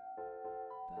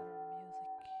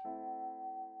 Better music.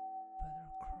 Better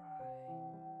cry.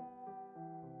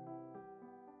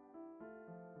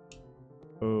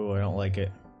 Oh, I don't like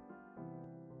it.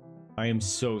 I am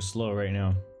so slow right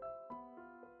now.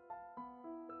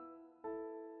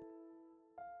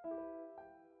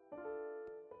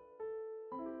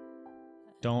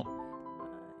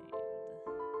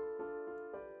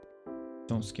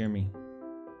 Don't scare me.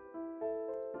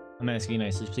 I'm asking you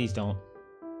nicely, please don't.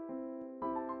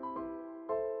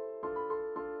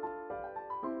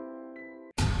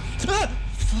 Ah!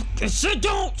 Fuck, I said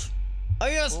don't!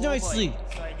 I asked nicely! Boy.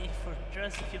 So I leave for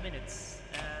just a few minutes,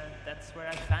 and that's where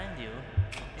I find you. In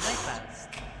my past.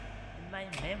 In my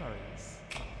memories.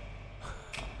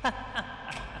 I'm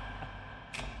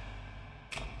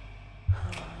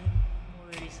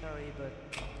really sorry, but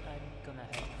I'm gonna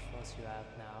have to force you out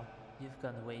now. You've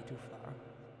gone way too far.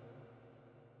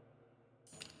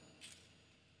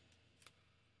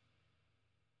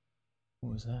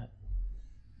 What was that?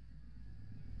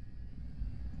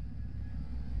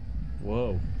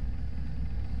 Whoa.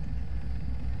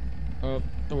 Oh,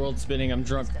 the world's spinning, I'm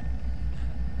drunk. Stop.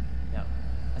 No.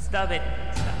 Stop it.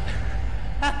 Stop.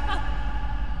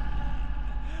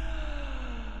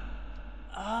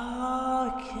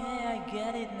 Okay, I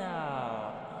get it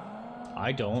now.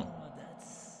 I don't.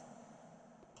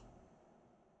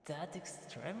 That's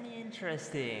extremely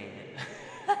interesting.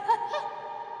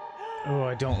 Oh,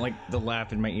 I don't like the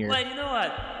laugh in my ear. Well, you know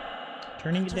what?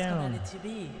 Turning I'm it just gonna down. let it to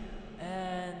be.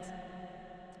 And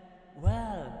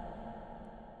well,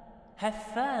 have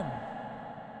fun.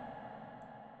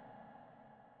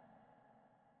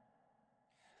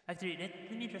 Actually,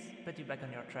 let me just put you back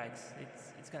on your tracks.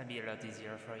 It's gonna be a lot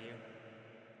easier for you.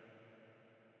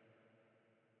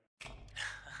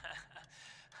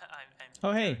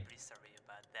 Oh, hey. Pretty sorry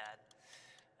about that.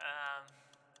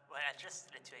 Well, I'll just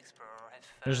let you explore. Have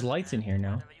fun, There's lights in here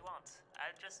now. whatever you want.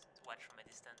 I'll just watch from a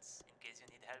distance in case you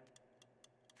need help.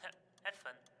 Have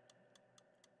fun.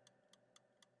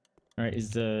 Alright, is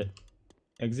the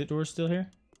exit door still here?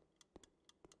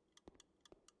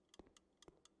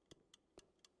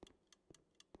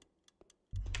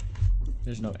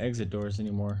 There's no exit doors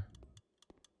anymore.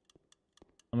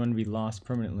 I'm gonna be lost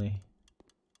permanently.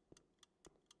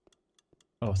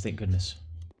 Oh, thank goodness.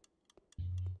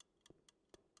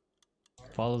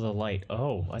 Follow the light.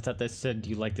 Oh, I thought that said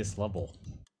you like this level.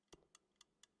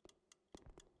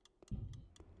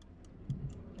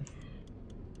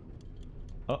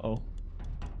 Uh-oh.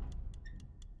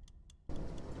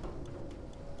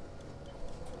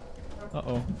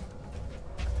 Uh-oh.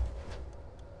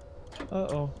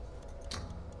 Uh-oh.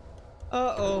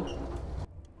 Uh-oh.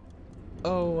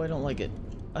 Oh, I don't like it.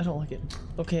 I don't like it.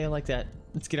 Okay, I like that.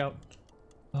 Let's get out.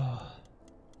 Oh.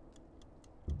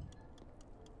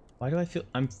 Why do I feel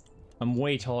I'm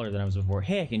way taller than I was before.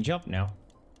 Hey, I can jump now.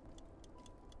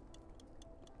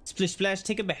 Splish splash,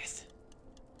 take a bath.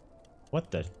 What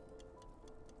the?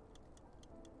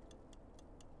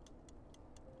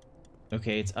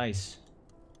 Okay, it's ice.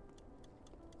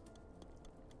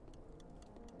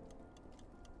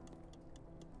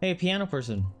 Hey, piano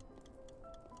person.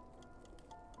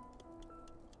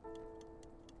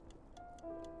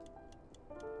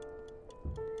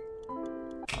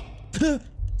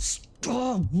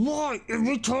 Stop! Why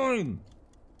every time?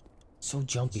 So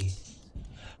jumpy.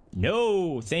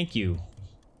 No, thank you.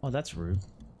 Oh, that's rude.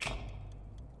 I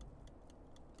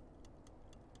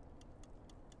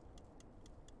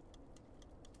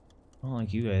don't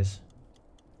like you guys.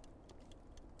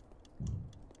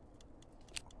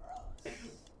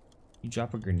 You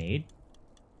drop a grenade?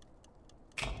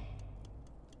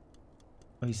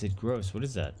 Oh, you said gross. What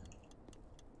is that?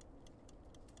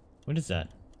 What is that?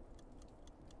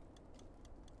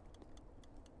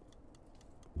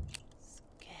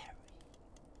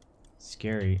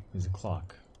 Scary is a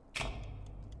clock.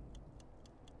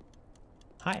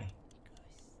 Hi.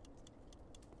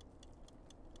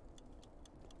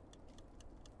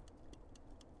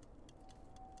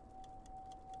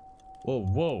 Whoa,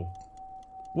 whoa.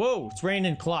 Whoa, it's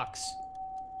raining clocks.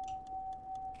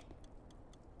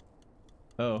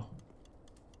 Oh.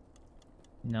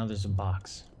 Now there's a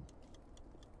box.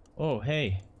 Oh,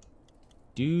 hey.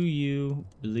 Do you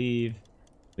believe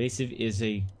Vaesive is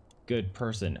a good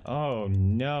person? Oh,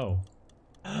 no.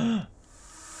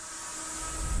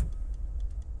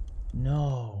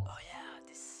 No. Oh yeah,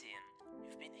 this scene.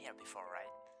 You've been here before, right?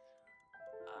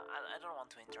 I don't want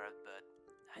to interrupt, but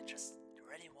I just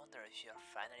really wonder if you're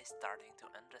finally starting to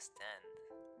understand.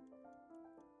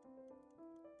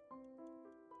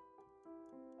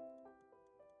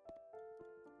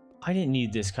 I didn't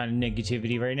need this kind of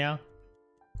negativity right now.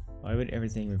 Why would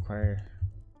everything require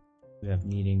we have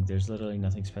meeting? There's literally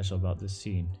nothing special about this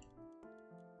scene.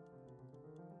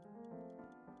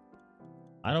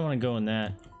 I don't want to go in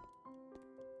that.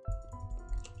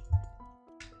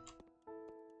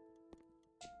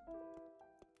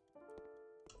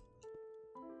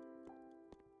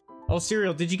 Oh,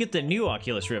 Serial, did you get the new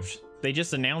Oculus Rift? They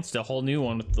just announced a whole new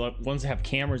one with the ones that have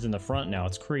cameras in the front now.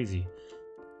 It's crazy.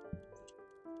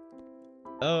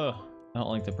 Oh, I don't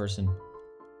like the person.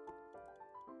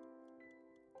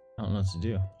 I don't know what to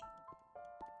do.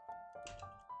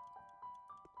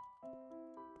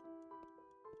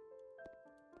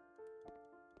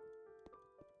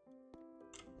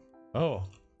 Oh,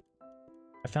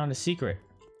 I found a secret.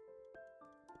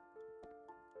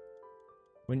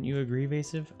 Wouldn't you agree,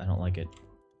 Vaesive? I don't like it.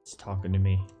 It's talking to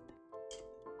me.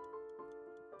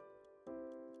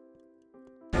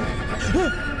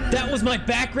 That was my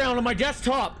background on my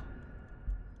desktop!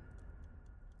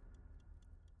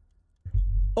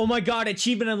 Oh my god,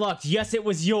 achievement unlocked. Yes, it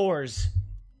was yours.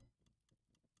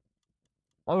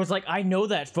 I was like, I know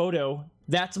that photo.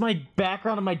 That's my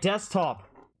background on my desktop.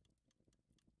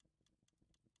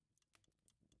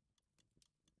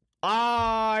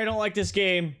 Ah, I don't like this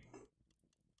game.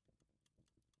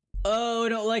 Oh, I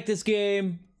don't like this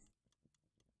game.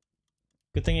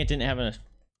 Good thing it didn't have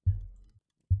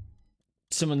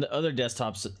some of the other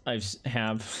desktops I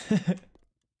have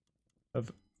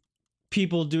of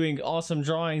people doing awesome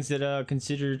drawings that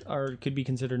could be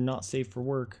considered not safe for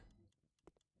work.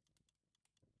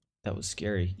 That was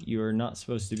scary. You are not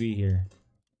supposed to be here.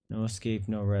 No escape,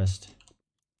 no rest.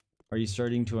 Are you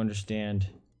starting to understand?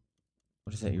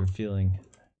 What is that you're feeling?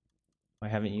 Why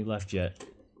haven't you left yet?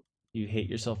 You hate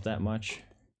yourself that much?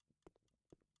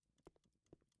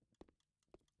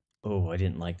 Oh, I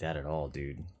didn't like that at all,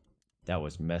 dude. That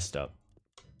was messed up.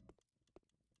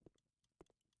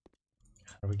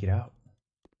 How do we get out?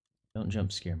 Don't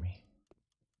jump scare me.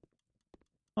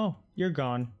 Oh, you're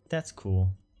gone. That's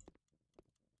cool.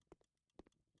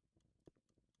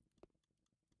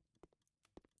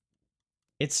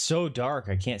 It's so dark,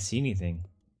 I can't see anything.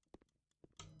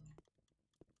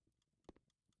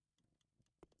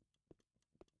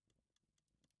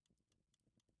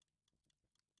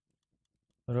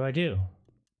 What do I do?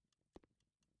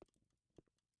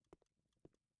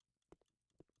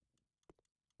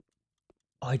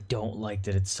 I don't like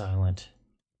that it's silent.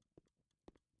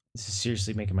 This is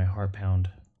seriously making my heart pound.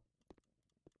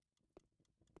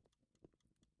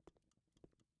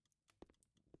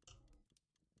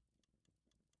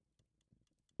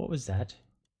 What was that?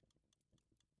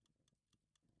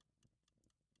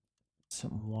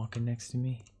 Something walking next to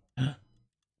me?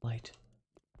 Light.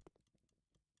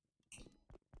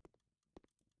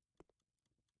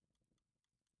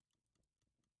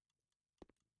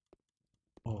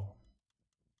 Oh.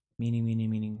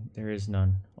 Meaning. There is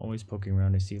none. Always poking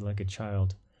around, I see, like a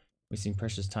child. Wasting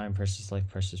precious time, precious life,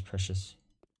 precious.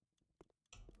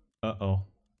 Uh-oh.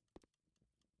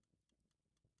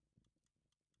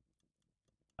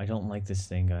 I don't like this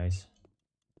thing, guys.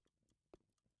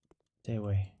 Stay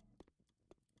away.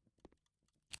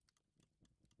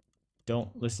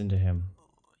 Don't listen to him.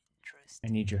 I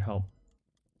need your help.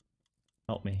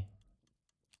 Help me.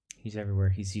 He's everywhere.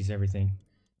 He sees everything.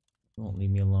 He won't leave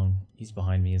me alone. He's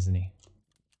behind me, isn't he?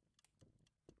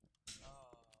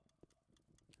 Oh,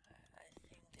 I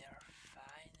think they are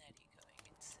finally going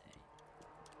insane.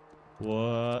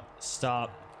 What?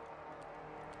 Stop.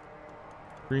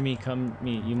 Free me, come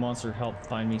me, you monster, help,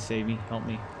 find me, save me, help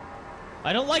me.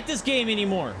 I don't like this game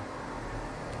anymore!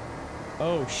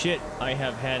 Oh shit, I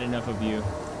have had enough of you.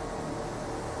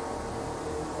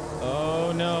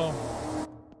 Oh no.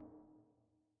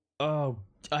 Oh,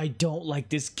 I don't like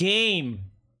this game!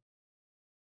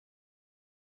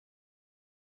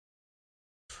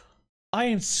 I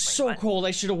am so cold,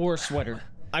 I should have wore a sweater.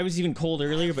 I was even cold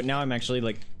earlier, but now I'm actually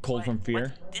like cold from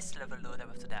fear. What did this level load up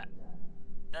after that?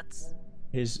 That's...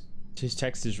 His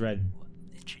text is red.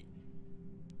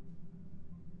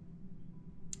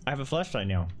 I have a flashlight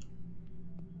now.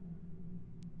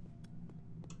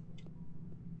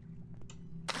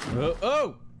 Oh!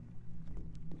 Oh!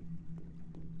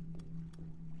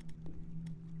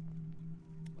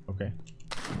 Okay.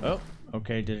 Oh,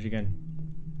 okay, did it again.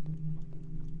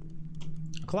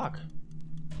 A clock.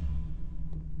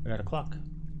 I got a clock.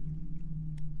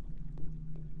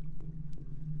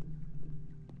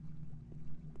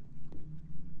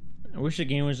 I wish the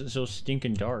game wasn't so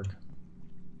stinking dark.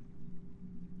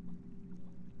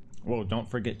 Whoa, don't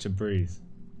forget to breathe.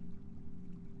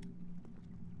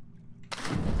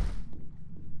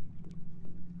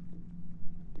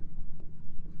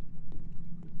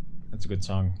 That's a good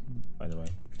song, by the way.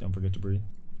 Don't forget to breathe.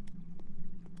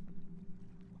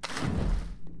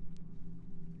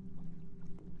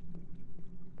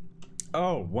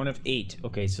 Oh, 1 of 8.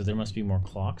 Okay, so there must be more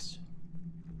clocks.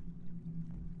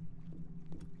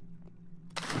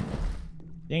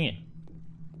 Dang it.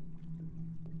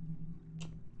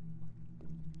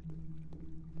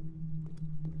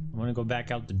 I want to go back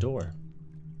out the door.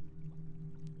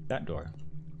 That door.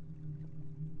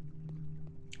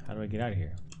 How do I get out of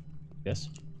here? Yes?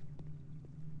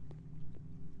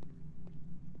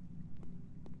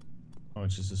 Oh,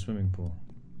 it's just a swimming pool.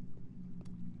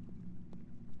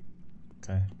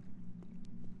 Okay.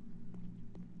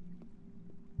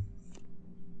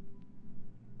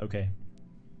 Okay.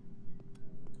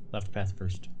 Left path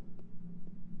first.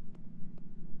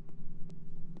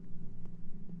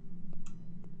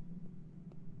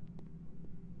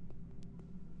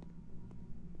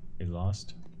 We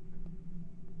lost.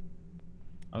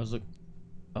 I was look.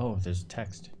 Oh, there's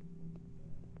text.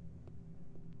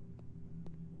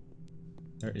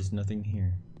 There is nothing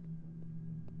here.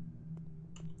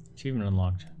 Achievement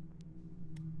unlocked.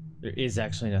 There is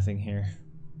actually nothing here.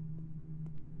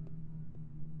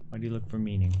 Why do you look for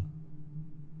meaning?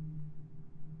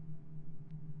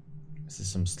 This is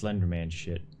some Slender Man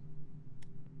shit.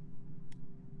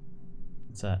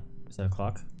 What's that? Is that a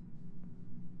clock?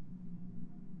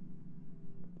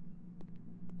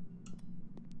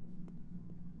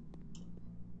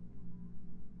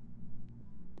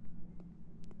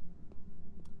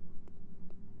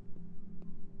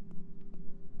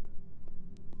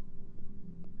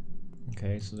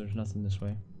 Okay, so there's nothing this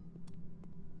way.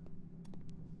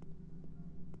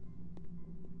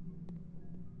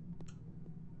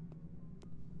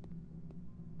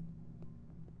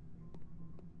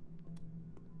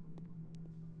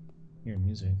 Hear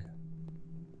music.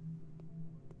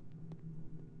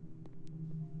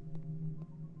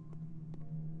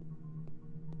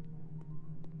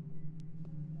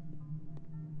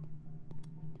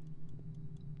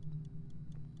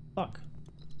 Fuck.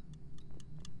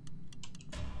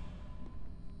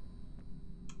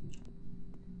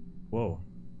 Whoa.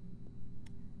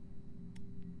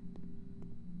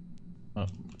 Oh,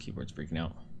 keyboard's freaking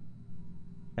out.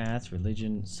 Paths,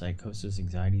 religion, psychosis,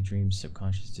 anxiety, dreams,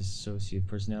 subconscious, dissociative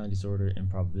personality disorder,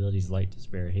 improbabilities, light,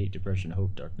 despair, hate, depression,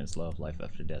 hope, darkness, love, life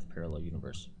after death, parallel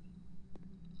universe.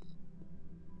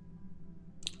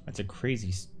 That's a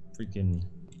crazy freaking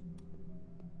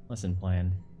lesson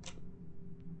plan.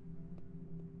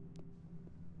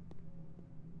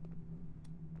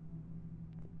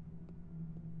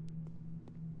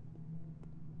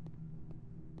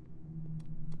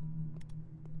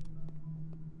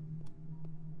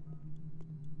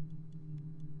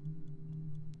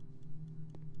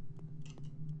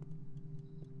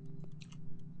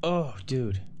 Oh,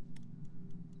 dude.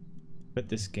 Quit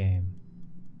this game.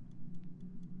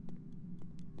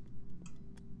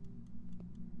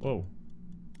 Whoa.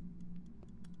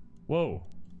 Whoa.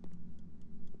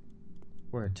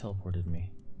 Where it teleported me.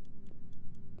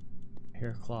 I hear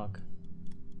a clock.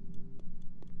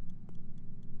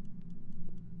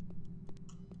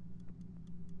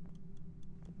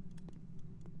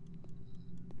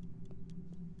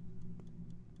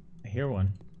 I hear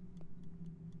one.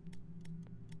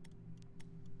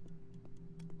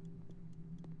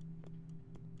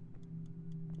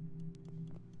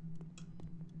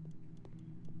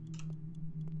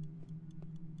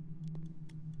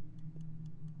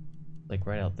 Like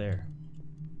right out there.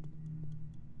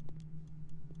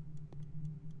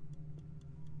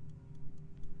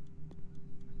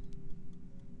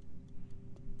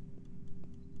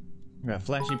 I got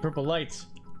flashy purple lights.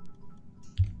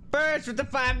 Birds with the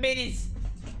 5 minutes.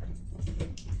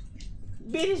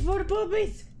 Minutes for the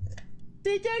puppies.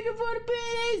 They take it for the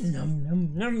pennies. Num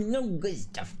num num num. Good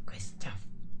stuff. Good stuff.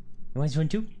 You want this one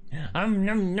too?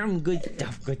 Num num. Good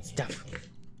stuff. Good stuff.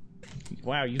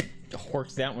 Wow, you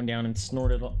horked that one down and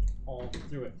snorted all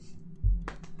through it.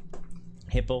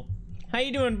 Hippo. How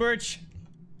you doing, Birch?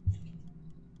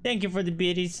 Thank you for the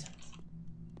biddies.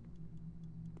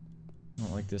 I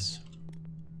don't like this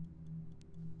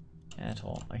at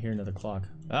all. I hear another clock.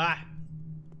 Ah!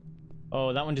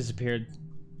 Oh, that one disappeared.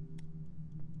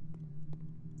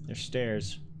 There's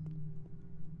stairs.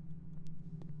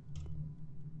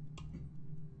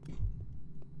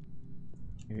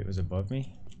 Maybe it was above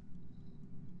me?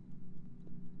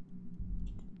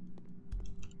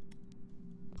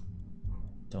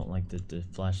 Don't like that the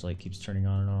flashlight keeps turning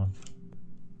on and off.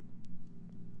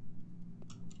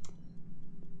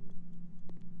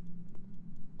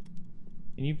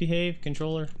 Can you behave,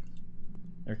 controller?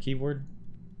 Or keyboard?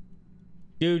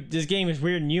 Dude, this game is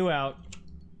weirding you out.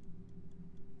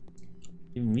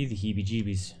 Giving me the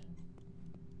heebie-jeebies.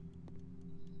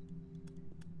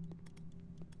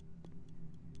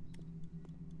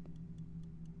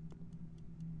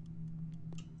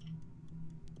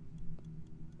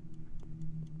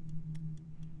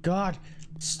 God,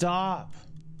 stop!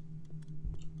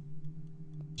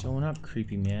 Showing up,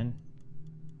 creepy man.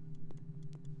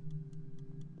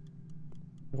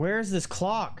 Where's this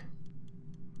clock?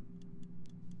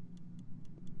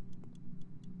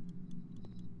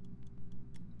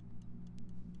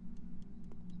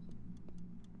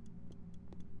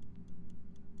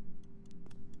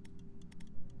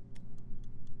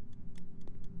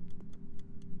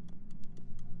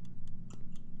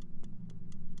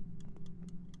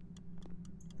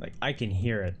 Like, I can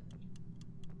hear it.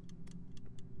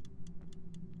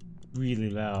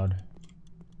 Really loud.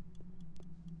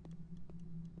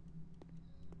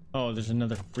 Oh, there's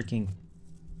another freaking...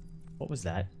 What was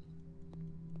that?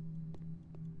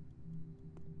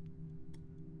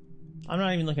 I'm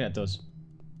not even looking at those.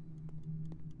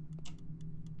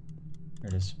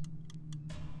 There it is.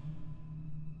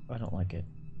 I don't like it.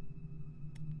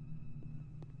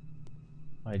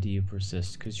 Why do you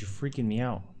persist? Because you're freaking me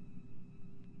out.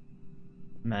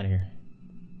 I'm out of here.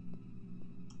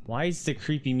 Why is the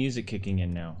creepy music kicking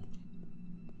in now?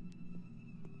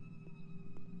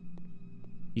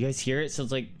 You guys hear it?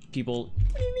 Sounds like people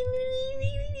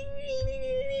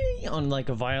on like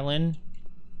a violin.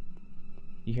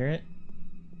 You hear it?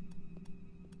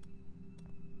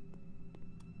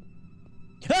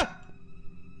 Ah!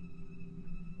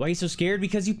 Why are you so scared?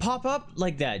 Because you pop up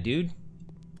like that, dude.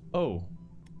 Oh.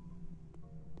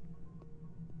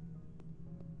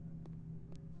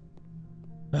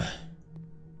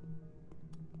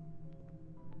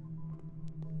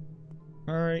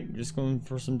 Alright, just going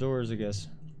for some doors, I guess.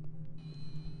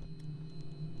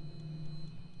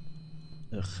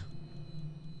 Ugh.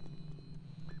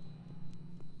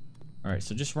 Alright,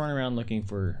 so just run around looking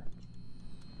for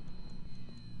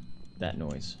that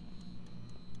noise.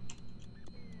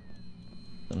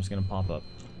 Something's gonna pop up.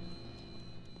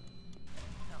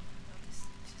 No, this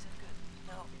isn't good.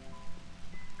 No.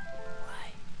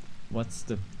 Why? What's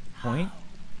the point?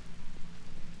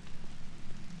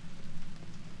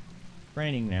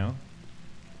 Raining now.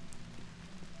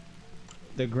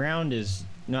 The ground is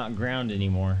not ground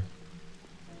anymore.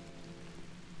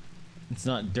 It's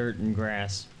not dirt and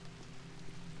grass.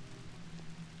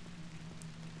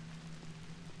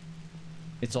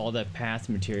 It's all that path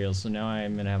material, so now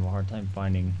I'm gonna have a hard time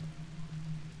finding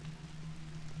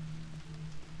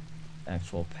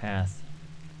actual path.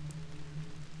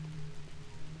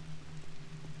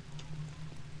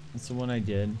 That's the one I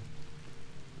did.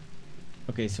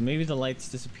 Okay, so maybe the lights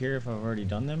disappear if I've already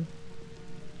done them.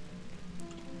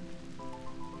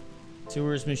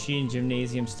 Sewers, machine,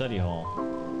 gymnasium, study hall.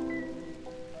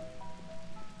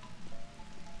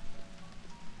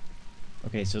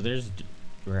 Okay, so there's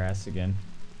grass again.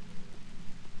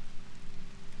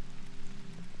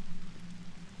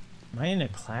 Am I in a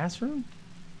classroom?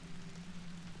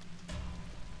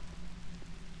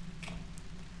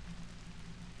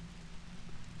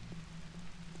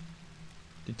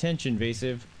 Detention,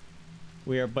 Vaesive.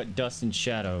 We are but dust and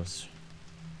shadows.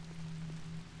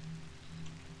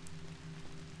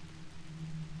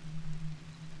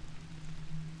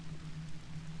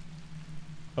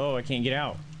 Oh, I can't get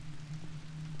out.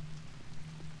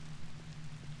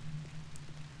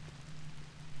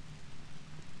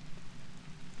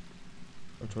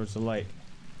 Go towards the light.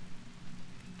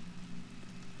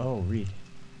 Oh, read.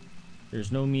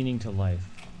 There's no meaning to life.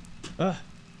 Ugh.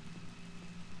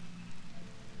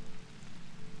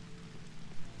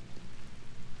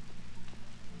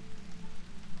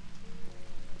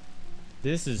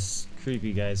 This is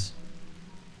creepy, guys.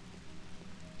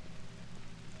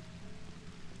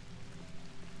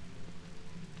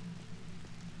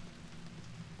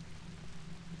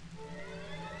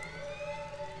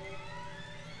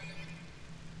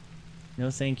 No,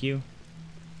 thank you.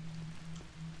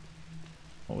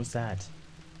 What was that?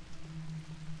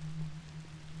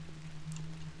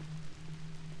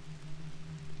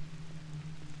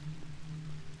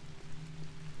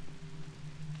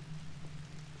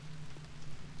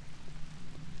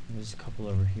 there's a couple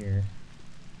over here.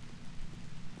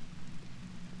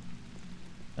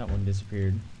 That one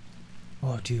disappeared.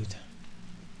 Oh, dude.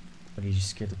 But he just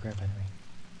scared the crap out of me.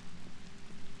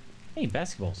 Hey,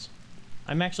 basketballs.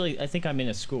 I think I'm in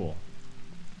a school.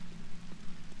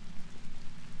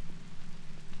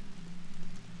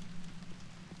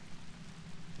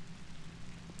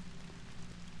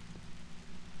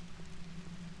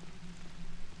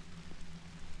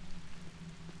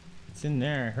 It's in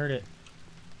there, I heard it.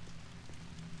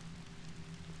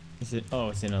 Is it? Oh,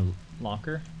 it's in a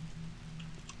locker?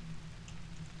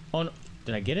 Oh no,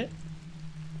 did I get it?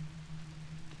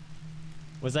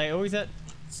 Was I always at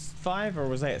 5 or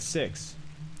was I at 6?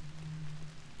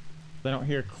 I don't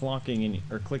hear clocking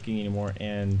or clicking anymore,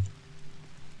 and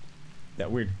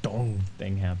that weird dong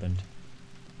thing happened.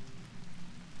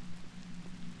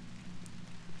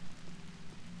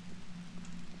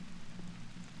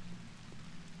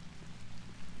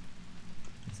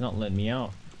 It's not letting me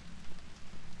out.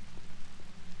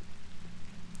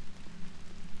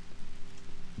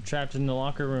 I'm trapped in the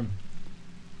locker room.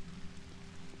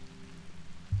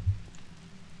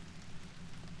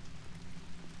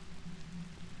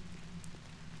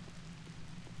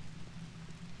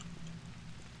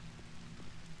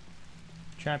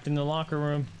 Trapped in the locker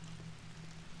room.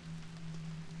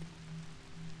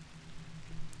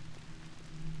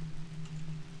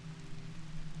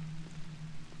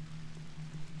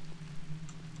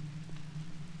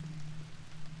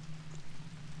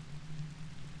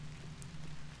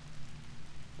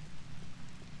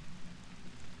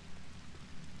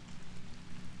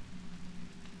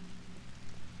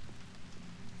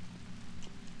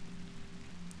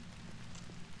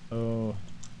 Oh.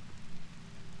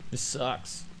 This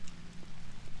sucks.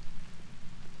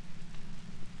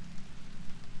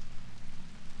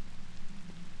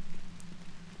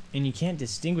 And you can't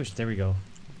distinguish, there we go,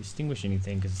 distinguish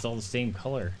anything because it's all the same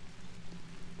color.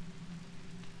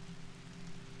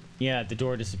 Yeah, the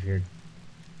door disappeared.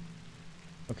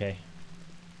 Okay.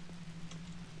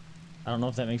 I don't know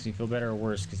if that makes me feel better or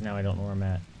worse because now I don't know where I'm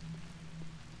at.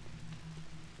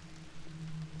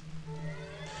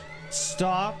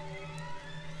 Stop!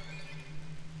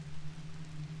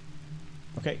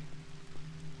 Okay.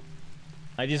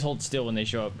 I just hold still when they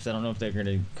show up because I don't know if they're going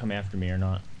to come after me or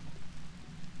not.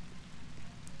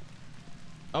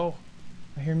 Oh,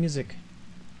 I hear music.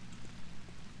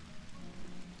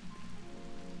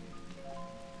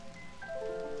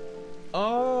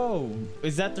 Oh,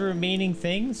 is that the remaining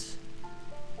things?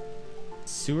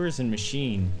 Sewers and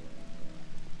machine.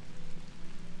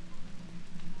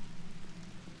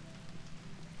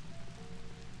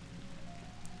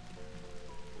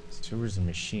 Sewers and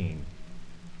machine.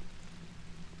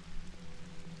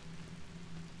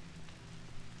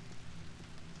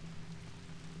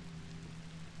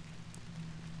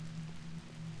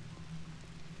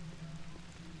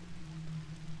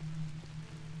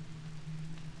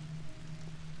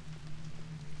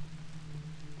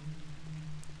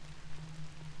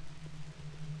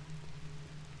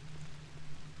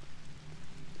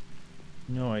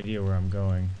 No idea where I'm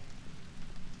going.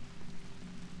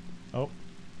 Oh.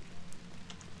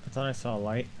 I thought I saw a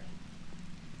light.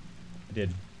 I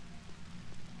did.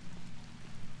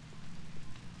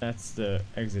 That's the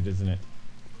exit, isn't it?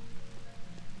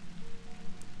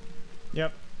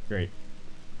 Yep. Great.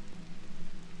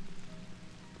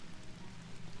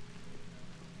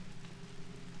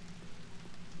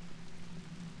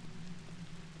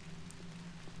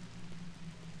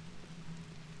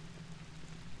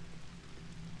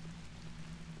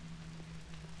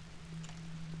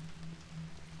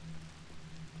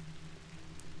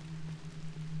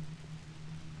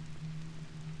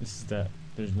 This is that.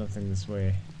 There's nothing this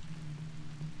way.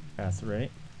 Path, right?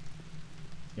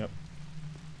 Yep.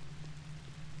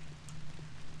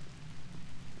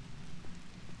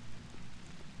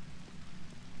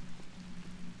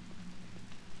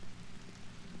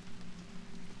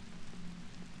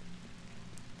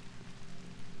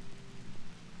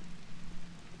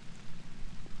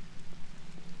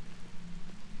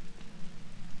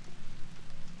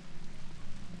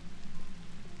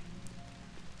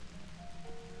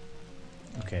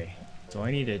 Okay, so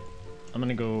I need it. I'm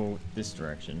gonna go this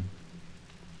direction.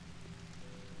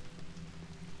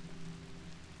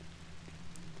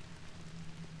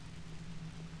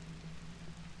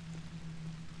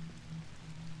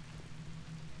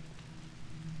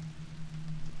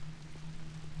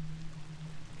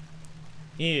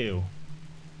 Ew.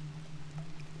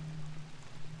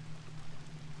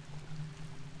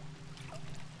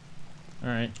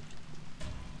 Alright.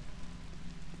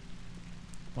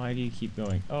 Why do you keep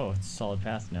going? Oh, it's a solid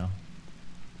path now.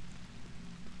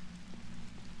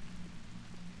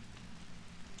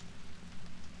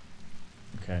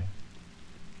 Okay.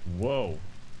 Whoa.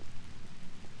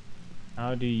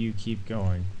 How do you keep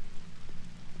going?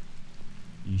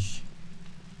 Yeesh.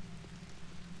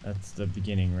 That's the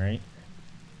beginning, right?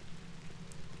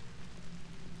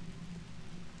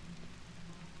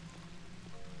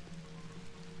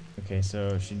 Okay,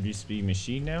 so should this be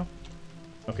machine now?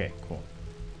 Okay, cool.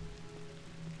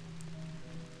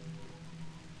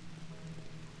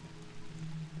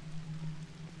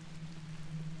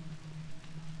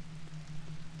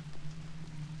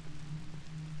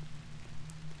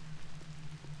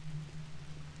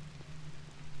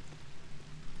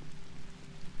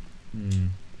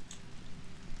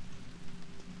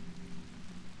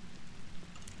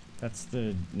 That's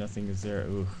the nothing is there.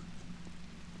 Ooh.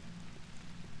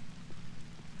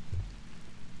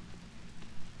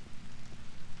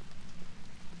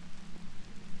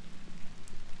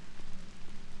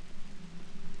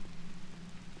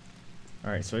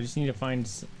 Alright, so I just need to find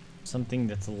something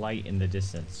that's light in the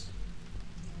distance.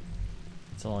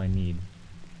 That's all I need.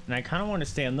 And I kind of want to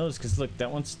stay on those because look,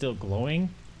 that one's still glowing.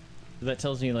 So that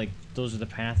tells me like those are the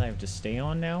path I have to stay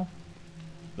on now.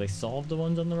 Did I solve the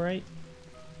ones on the right?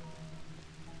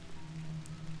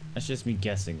 That's just me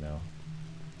guessing though.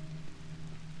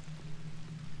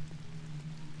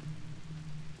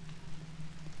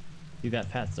 See,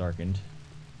 that path's darkened.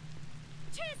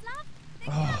 Cheers, love.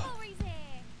 The Oh. cavalry's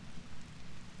here.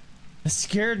 That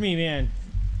scared me, man.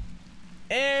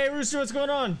 Hey, Rooster, what's going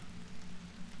on?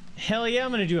 Hell yeah,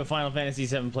 I'm gonna do a Final Fantasy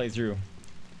VII playthrough.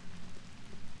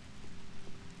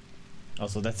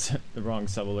 Also, that's the wrong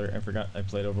sub alert. I forgot I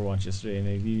played Overwatch yesterday and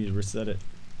I needed to reset it.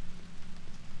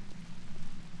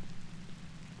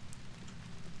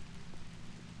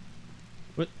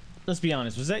 But let's be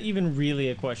honest, was that even really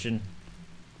a question?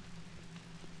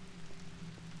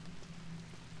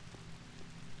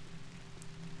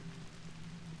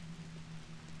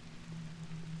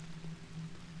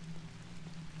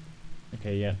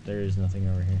 Okay, yeah, there is nothing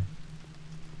over here.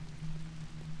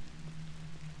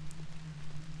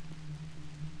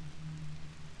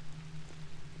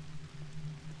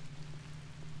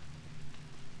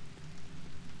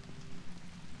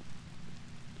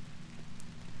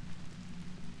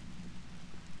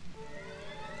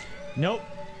 Nope.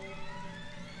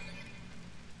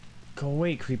 Go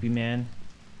away, creepy man.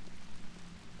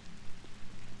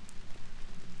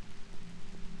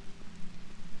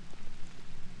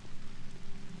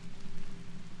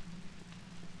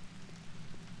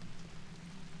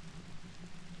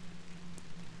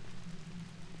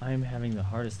 I'm having the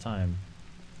hardest time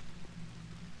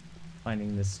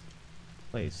finding this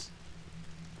place.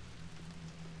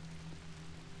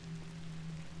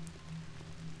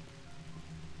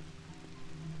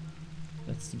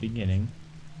 That's the beginning.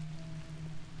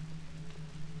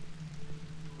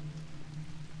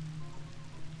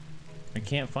 I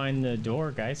can't find the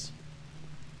door, guys.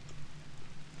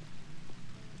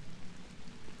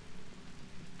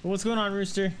 What's going on,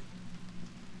 Rooster?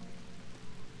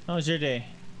 How was your day?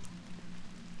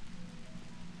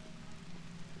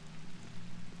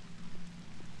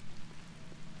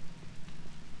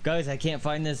 Guys, I can't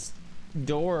find this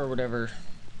door or whatever.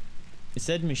 It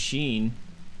said machine.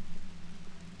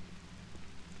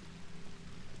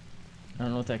 I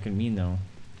don't know what that could mean though.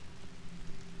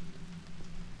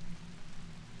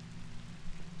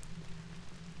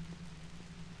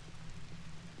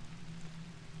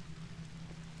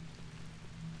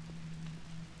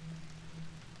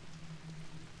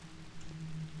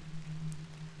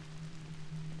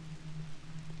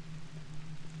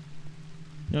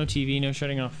 No TV, no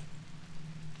shutting off.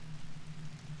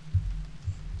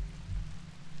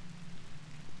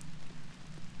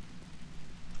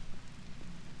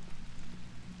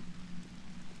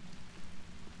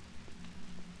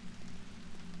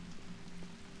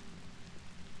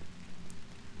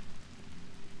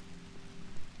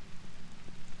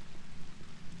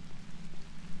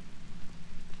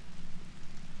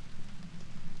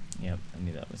 Yep, I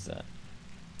knew that was that.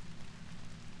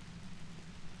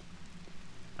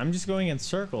 I'm just going in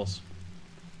circles.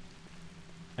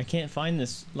 I can't find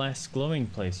this last glowing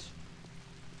place.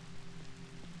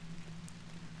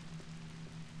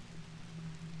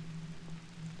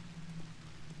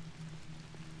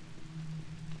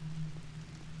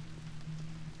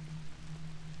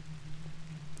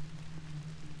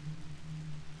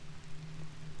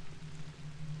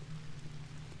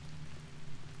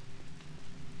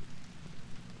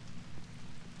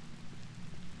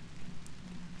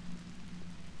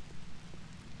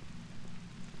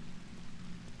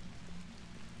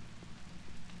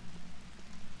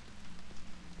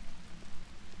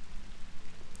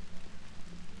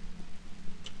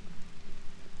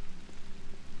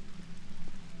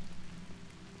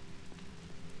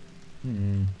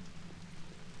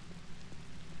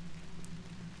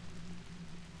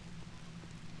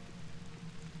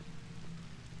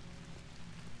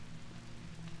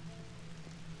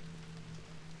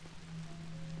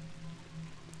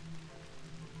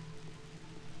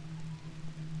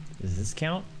 Does this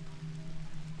count?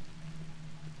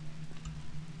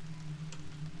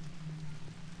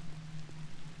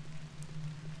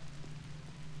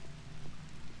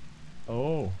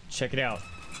 Oh, check it out.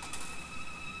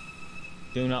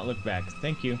 Do not look back.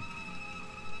 Thank you.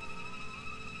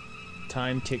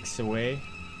 Time ticks away.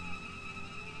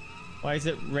 Why is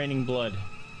it raining blood?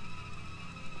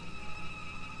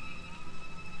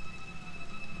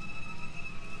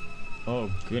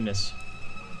 Oh, goodness.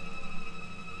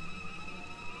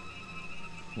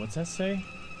 What's that say?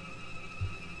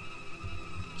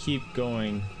 Keep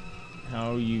going.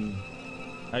 How do you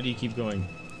keep going?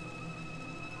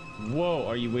 Whoa,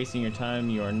 are you wasting your time?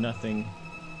 You are nothing.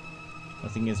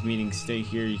 Nothing is meeting. Stay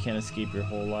here. You can't escape your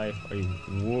whole life. Are you?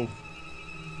 Whoa.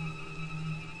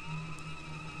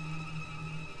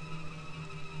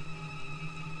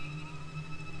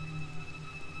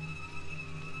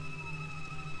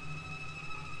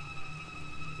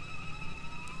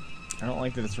 I don't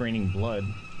like that it's raining blood.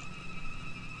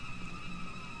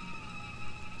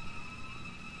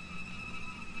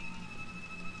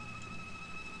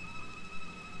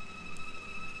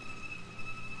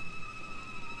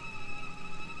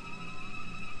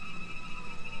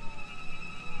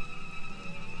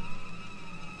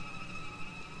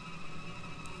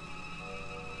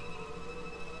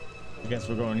 I guess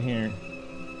we're going here.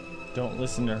 Don't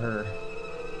listen to her.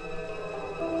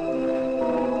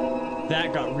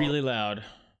 That got really loud.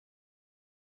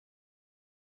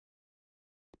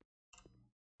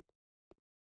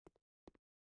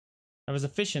 There was a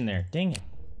fish in there. Dang it.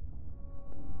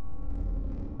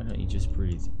 Why don't you just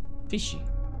breathe? Fishy.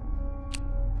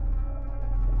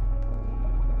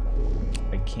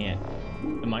 I can't.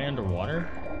 Am I underwater?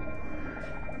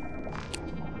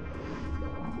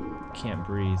 Can't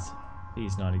breathe.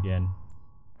 Please, not again.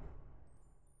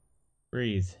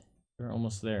 Breathe. We're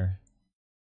almost there.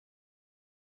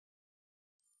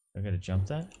 I gotta jump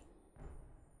that?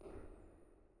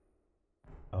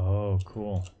 Oh,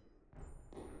 cool.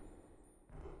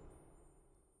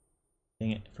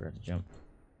 Dang it, I forgot to jump.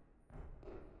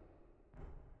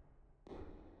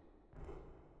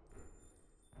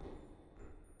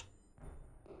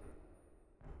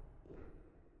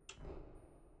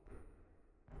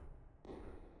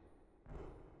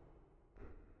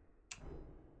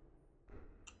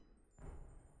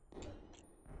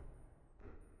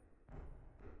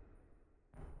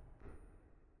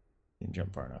 Didn't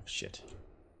jump far enough. Shit.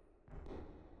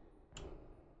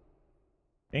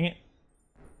 Dang it.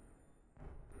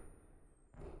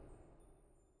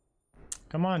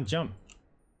 Come on, jump.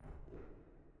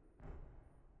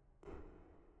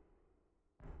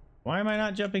 Why am I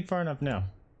not jumping far enough now?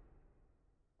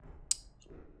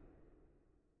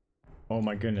 Oh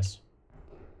my goodness.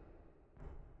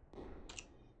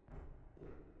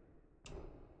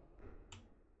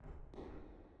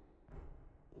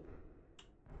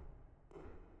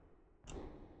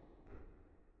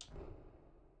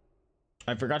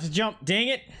 I forgot to jump. Dang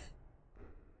it.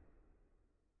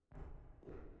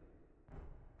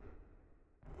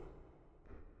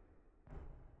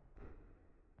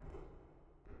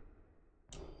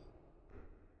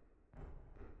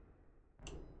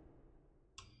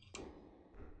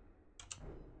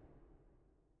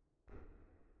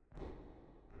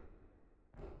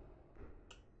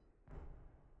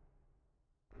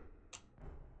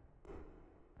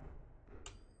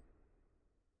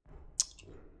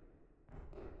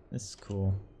 This is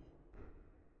cool.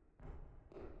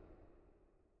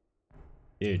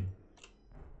 Dude.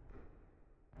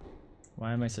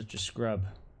 Why am I such a scrub?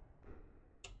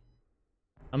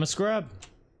 I'm a scrub!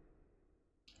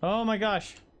 Oh my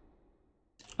gosh!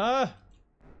 Ah!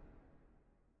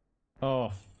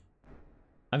 Oh.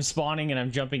 I'm spawning and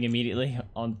I'm jumping immediately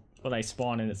on when I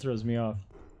spawn and it throws me off.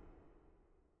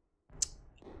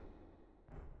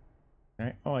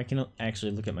 Alright. Oh, I can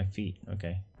actually look at my feet.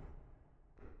 Okay.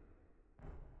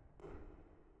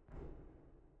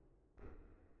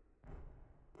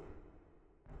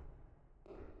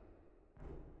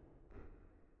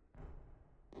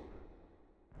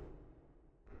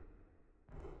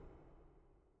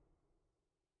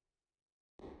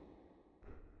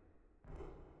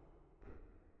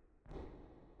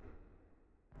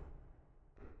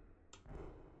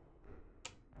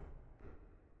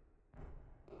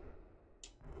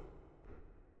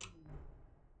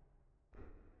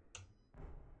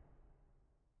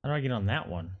 How do I get on that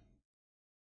one?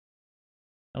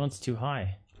 That one's too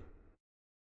high.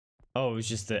 Oh, it was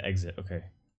just the exit. Okay.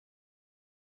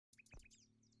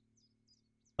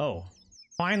 Oh.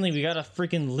 Finally, we got a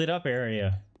freaking lit up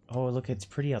area. Oh, look, it's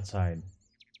pretty outside.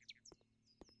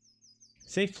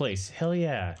 Safe place. Hell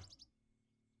yeah.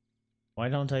 Why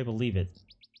don't I believe it?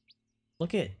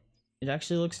 Look it. It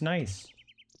actually looks nice.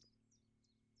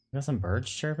 Got some birds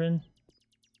chirping.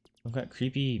 I've got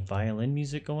creepy violin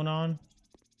music going on.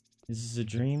 Is this a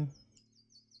dream?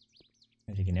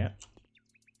 Can I take a nap?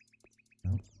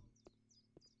 No.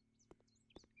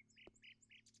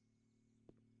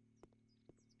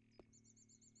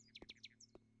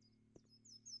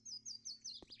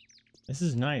 This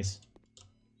is nice.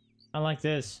 I like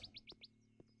this.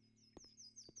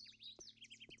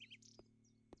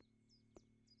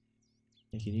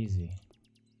 Take it easy.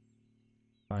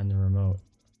 Find the remote.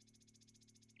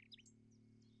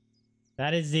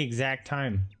 That is the exact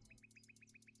time.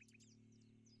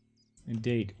 And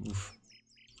date. Oof.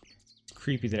 It's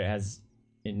creepy that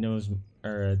it knows,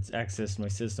 or it's accessed my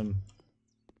system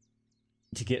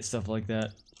to get stuff like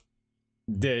that.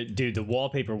 Dude, the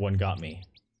wallpaper one got me.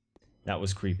 That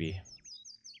was creepy.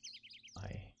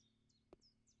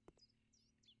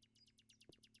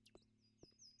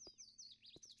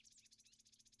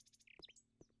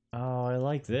 Oh, I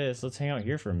like this. Let's hang out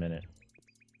here for a minute.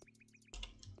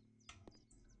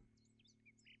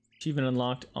 Achievement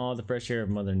unlocked. Oh, the fresh air of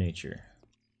Mother Nature.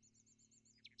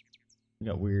 We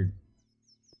got weird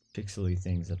pixely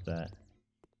things up that.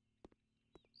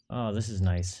 Oh, this is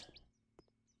nice.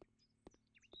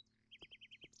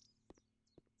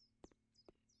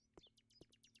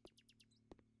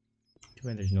 Too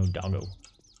bad there's no doggo.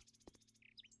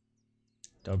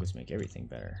 Doggos make everything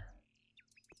better.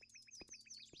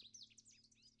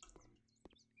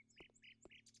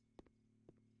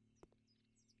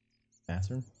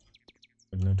 Bathroom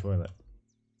with no toilet.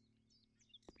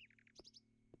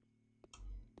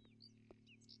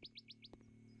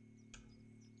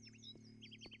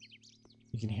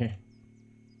 You can hear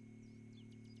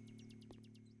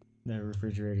the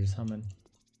refrigerator's humming.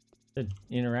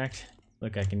 Interact.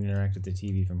 Look, I can interact with the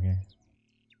TV from here.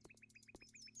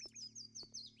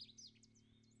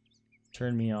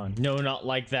 Turn me on. No, not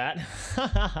like that.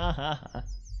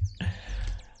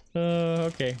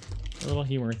 Okay. A little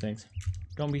humor, thanks.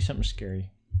 Don't be something scary.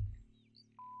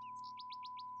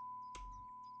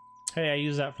 Hey, I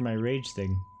use that for my rage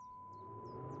thing.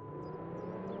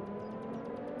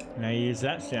 And I use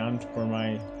that sound for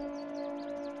my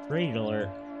rage alert.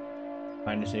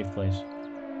 Find a safe place.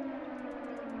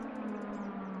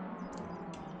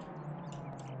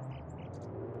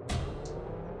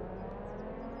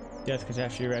 Death,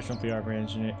 catastrophe, irrational PR,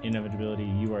 branch, inevitability.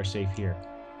 You are safe here.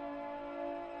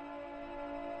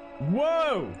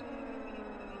 Whoa!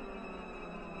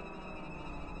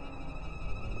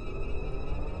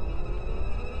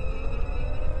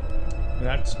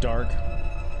 That's dark.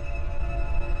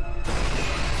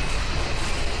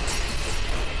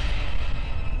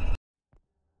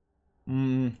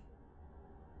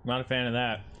 Not a fan of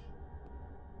that.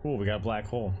 Cool, we got a black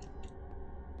hole.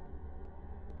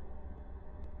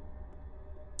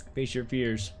 Face your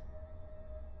fears.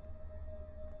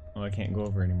 Oh, I can't go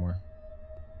over anymore.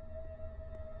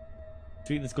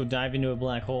 Sweet, let's go dive into a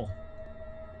black hole.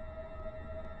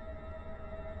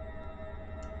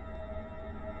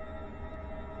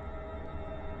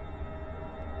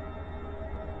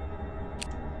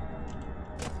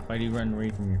 Why do you run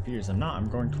away from your fears? I'm not, I'm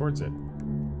going towards it.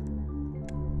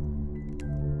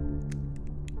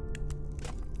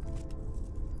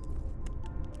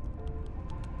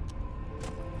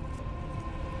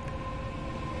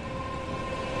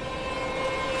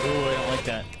 Oh, I don't like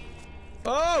that.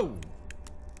 Oh!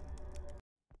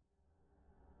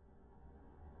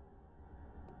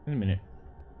 Wait a minute.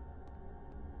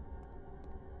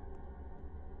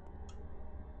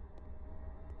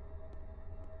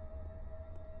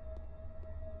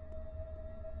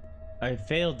 I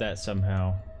failed that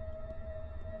somehow.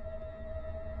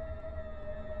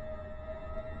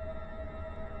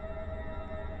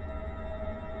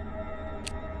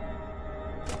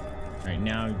 Right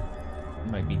now,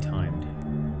 it might be timed.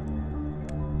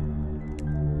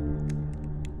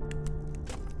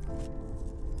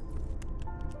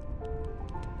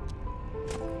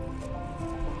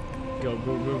 Go,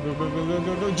 go, go, go, go, go, go,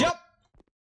 go, go, jump!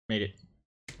 Made it.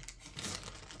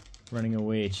 Running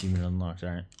away achievement unlocked,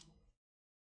 alright.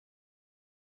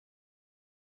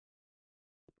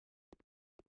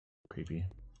 Creepy.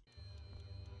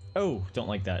 Oh, don't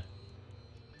like that.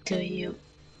 Do you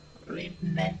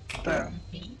remember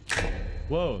me?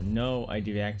 Whoa, no, I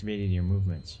deactivated your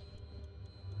movements.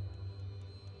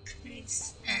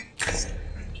 Please answer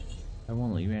me. I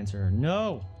won't let you answer her.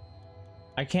 No!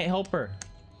 I can't help her.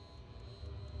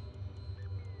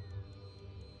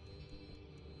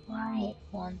 Why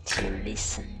won't you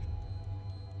listen?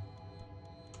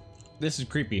 This is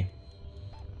creepy.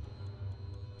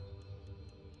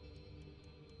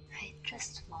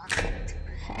 just wanted to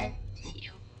help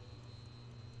you.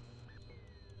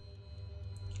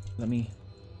 Let me.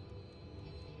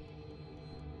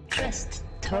 Just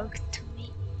talk to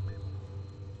me.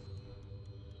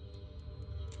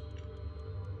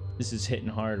 This is hitting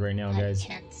hard right now, guys. I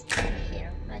can't stay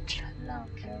here much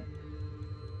longer.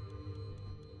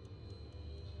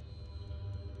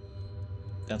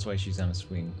 That's why she's on a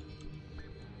swing.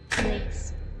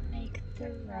 Please make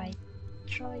the right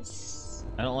choice.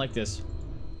 I don't like this.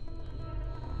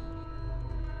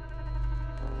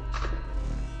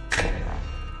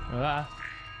 Ah.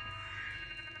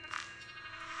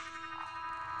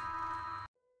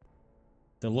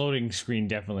 The loading screen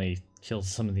definitely kills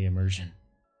some of the immersion.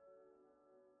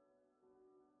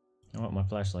 I want my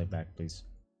flashlight back, please.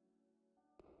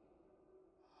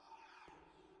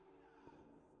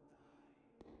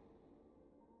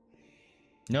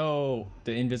 No!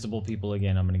 The invisible people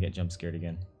again. I'm gonna get jump scared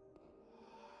again.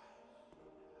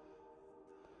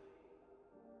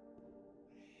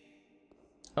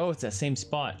 Oh, it's that same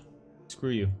spot. Screw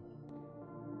you.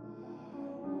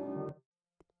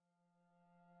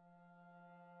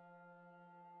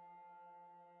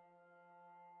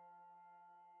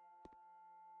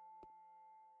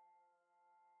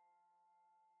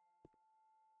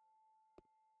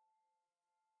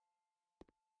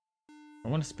 I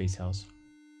want a space house.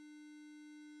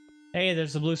 Hey,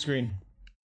 there's the blue screen.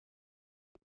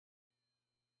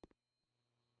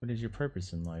 What is your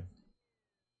purpose in life?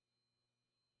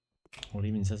 Well, it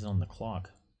even says it on the clock.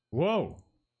 Whoa!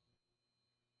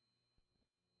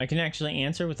 I can actually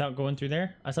answer without going through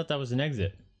there? I thought that was an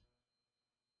exit.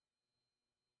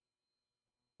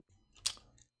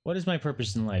 What is my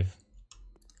purpose in life?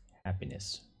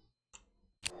 Happiness.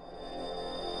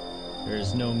 There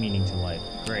is no meaning to life.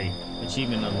 Great.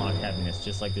 Achievement unlocked happiness,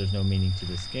 just like there's no meaning to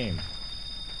this game.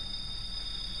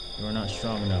 You are not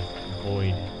strong enough.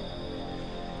 Void.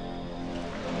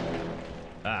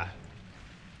 Ah.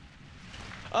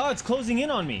 Oh, it's closing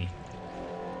in on me.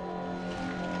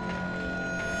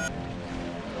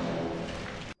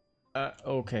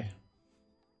 Okay.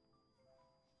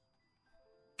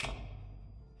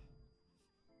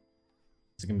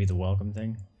 Is it gonna be the welcome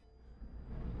thing?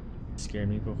 Scared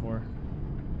me before.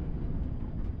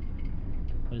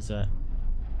 What is that?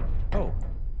 Oh!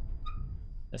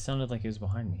 That sounded like it was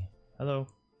behind me. Hello?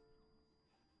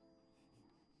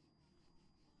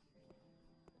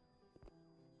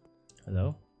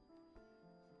 Hello?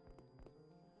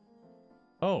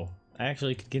 Oh, I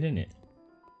actually could get in it.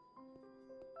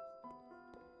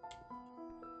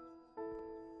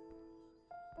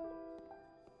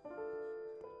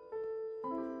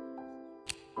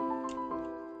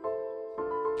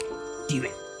 Do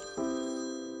it.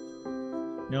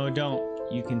 No,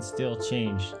 don't. You can still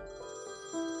change.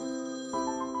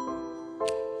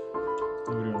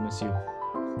 Oh, I miss you.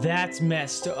 That's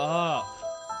messed up.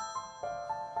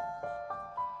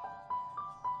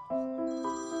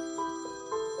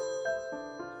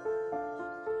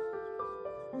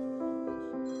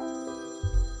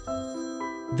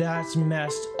 That's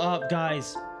messed up,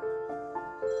 guys.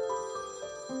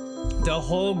 The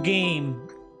whole game,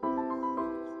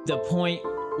 the point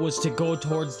was to go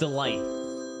towards the light.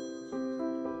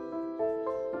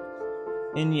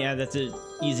 And yeah, that's an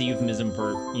easy euphemism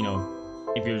for, you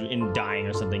know, if you're in dying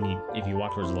or something, if you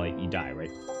walk towards the light, you die,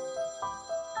 right?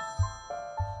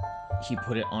 He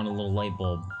put it on a little light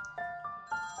bulb.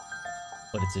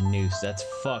 But it's a noose. That's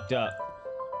fucked up.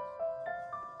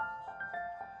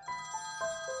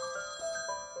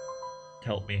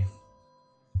 Help me.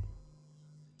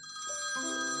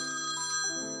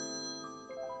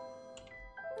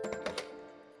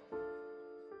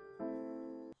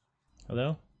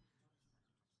 Hello?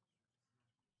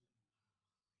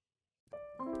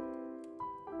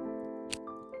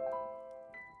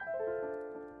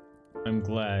 I'm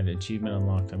glad. Achievement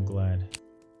unlocked. I'm glad.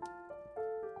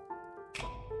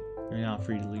 You're now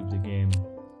free to leave the game.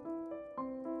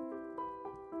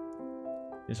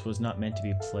 This was not meant to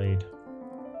be played.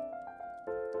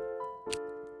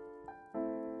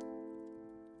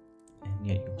 And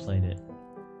yet you played it.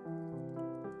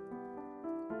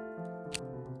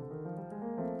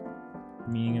 The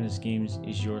meaning of this game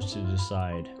is yours to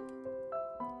decide.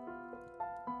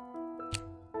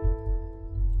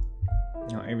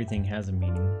 Now everything has a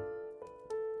meaning.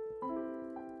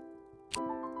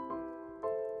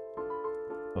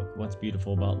 But what's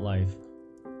beautiful about life?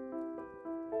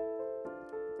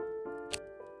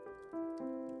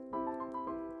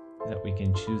 That we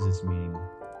can choose its meaning.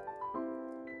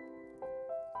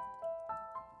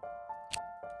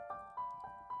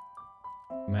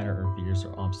 No matter our fears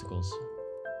or obstacles.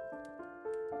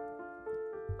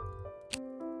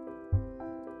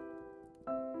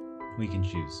 We can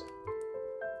choose.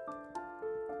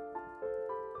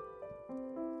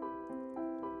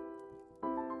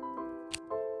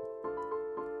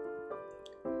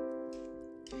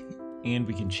 And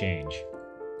we can change.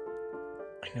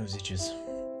 My nose itches.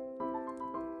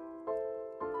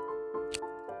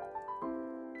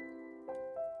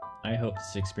 I hope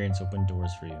this experience opened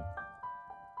doors for you.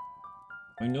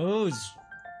 My nose!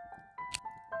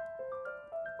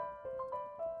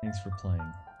 Thanks for playing.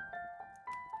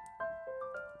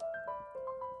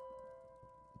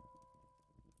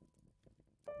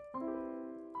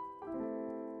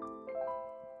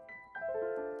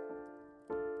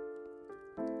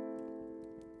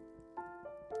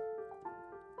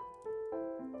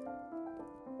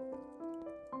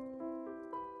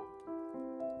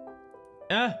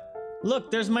 Ah! Look,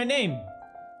 there's my name!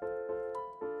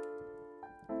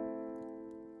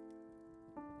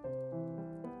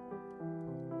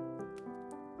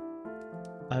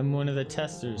 I'm one of the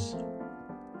testers.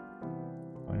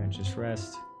 Why not just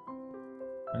rest?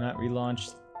 Why not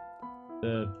relaunch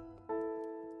the...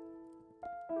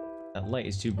 That light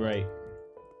is too bright.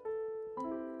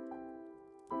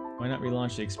 Why not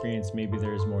relaunch the experience? Maybe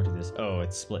there's more to this. Oh,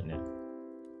 it's splitting it.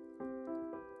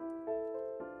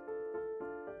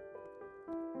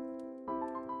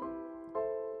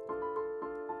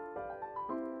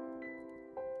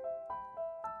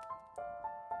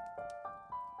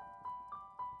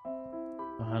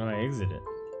 How do I exit it?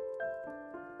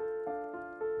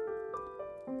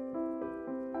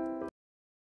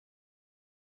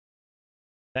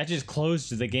 That just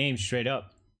closed the game straight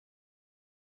up.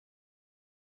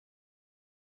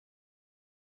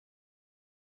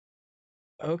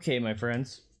 Okay, my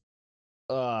friends.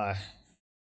 That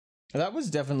was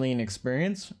definitely an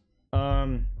experience.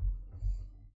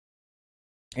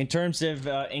 In terms of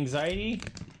anxiety,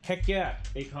 heck yeah,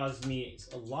 it caused me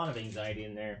a lot of anxiety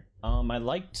in there. I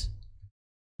liked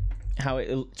how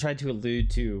it tried to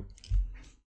allude to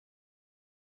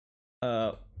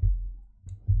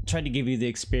tried to give you the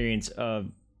experience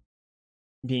of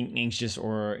being anxious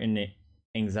or in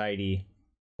anxiety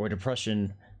or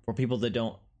depression for people that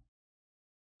don't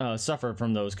suffer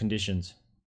from those conditions.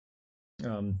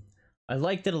 I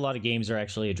like that a lot of games are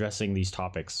actually addressing these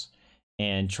topics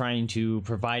and trying to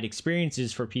provide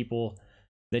experiences for people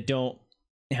that don't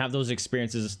have those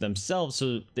experiences themselves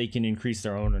so they can increase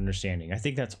their own understanding. I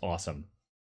think that's awesome.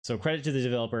 So credit to the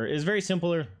developer. It was very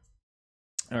simpler,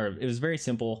 or it was very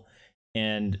simple,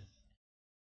 and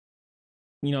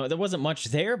you know, there wasn't much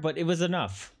there, but it was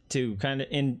enough to kind of,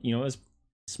 and you know, it was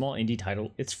a small indie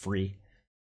title. It's free.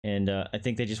 And I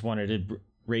think they just wanted to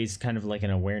raise kind of like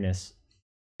an awareness.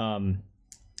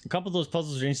 A couple of those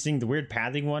puzzles are interesting. The weird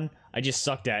pathing one, I just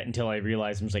sucked at until I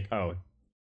realized I was like, oh,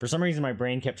 for some reason my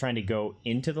brain kept trying to go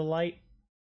into the light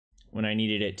when I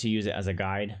needed it to use it as a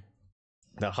guide.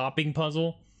 The hopping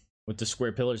puzzle with the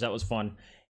square pillars, that was fun.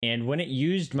 And when it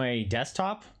used my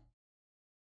desktop,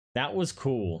 that was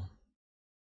cool.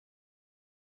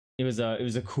 It was a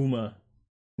Kuma, and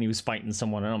he was fighting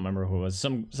someone. I don't remember who it was.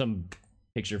 Some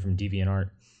picture from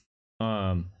DeviantArt.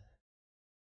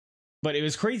 But it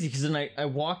was crazy because then I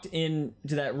walked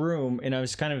into that room and I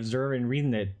was kind of observing,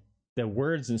 reading the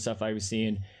words and stuff I was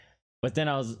seeing. But then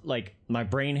I was like, my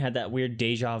brain had that weird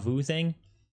deja vu thing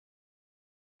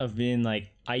of being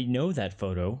like, I know that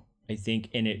photo, I think,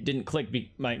 and it didn't click.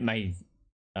 My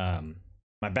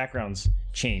backgrounds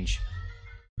change.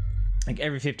 Like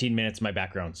every 15 minutes, my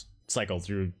backgrounds cycle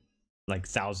through like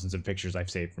thousands of pictures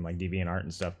I've saved from like DeviantArt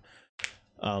and stuff,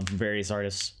 from various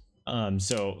artists.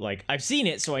 So like I've seen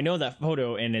it, so I know that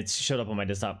photo, and it's showed up on my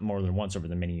desktop more than once over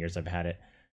the many years I've had it.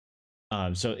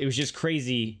 So it was just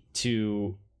crazy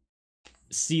to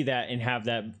see that and have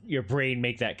that, your brain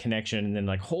make that connection, and then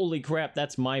like, holy crap,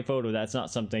 that's my photo. That's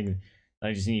not something that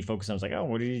I just need to focus on. I was like, oh,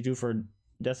 what did you do for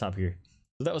desktop here?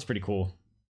 So that was pretty cool.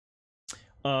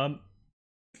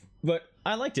 But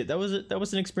I liked it. That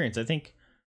was an experience. I think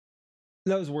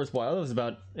that was worthwhile. It was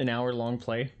about an hour long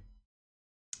play.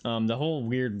 The whole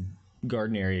weird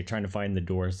garden area trying to find the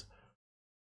doors,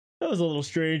 that was a little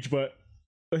strange, but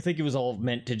I think it was all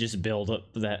meant to just build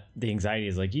up that the anxiety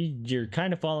is like you're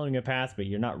kind of following a path, but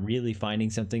you're not really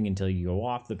finding something until you go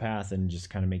off the path and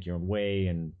just kind of make your own way,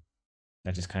 and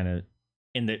that just kind of,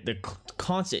 and the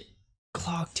constant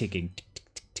clock ticking,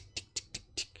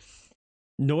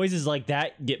 noises like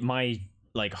that get my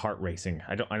like heart racing.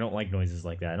 I don't like noises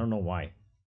like that. I don't know why.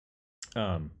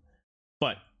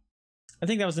 But I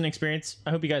think that was an experience.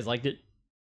 I hope you guys liked it.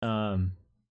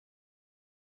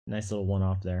 Nice little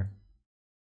one-off there.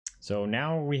 So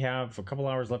now we have a couple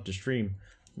hours left to stream.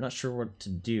 I'm not sure what to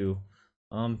do.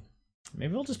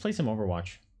 Maybe we'll just play some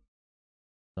Overwatch.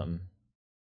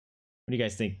 What do you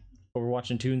guys think?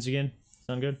 Overwatching tunes again?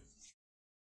 Sound good?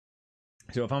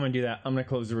 So if I'm gonna do that, I'm gonna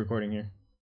close the recording here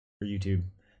for YouTube.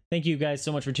 Thank you guys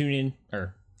so much for tuning in.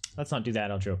 Or let's not do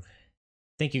that outro.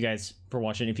 Thank you guys for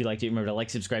watching. If you liked it, remember to like,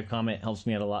 subscribe, comment. It helps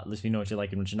me out a lot. Lets me know what you're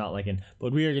liking, what you're not liking.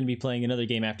 But we are going to be playing another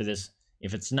game after this.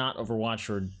 If it's not Overwatch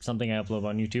or something I upload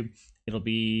on YouTube, it'll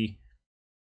be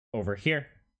over here.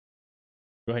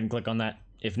 Go ahead and click on that.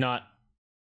 If not,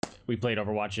 we played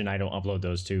Overwatch and I don't upload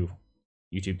those to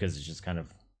YouTube because it's just kind of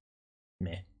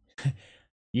meh.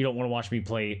 You don't want to watch me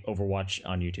play Overwatch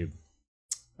on YouTube.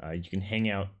 You can hang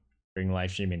out during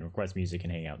live stream and request music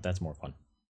and hang out. That's more fun.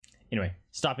 Anyway,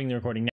 stopping the recording now.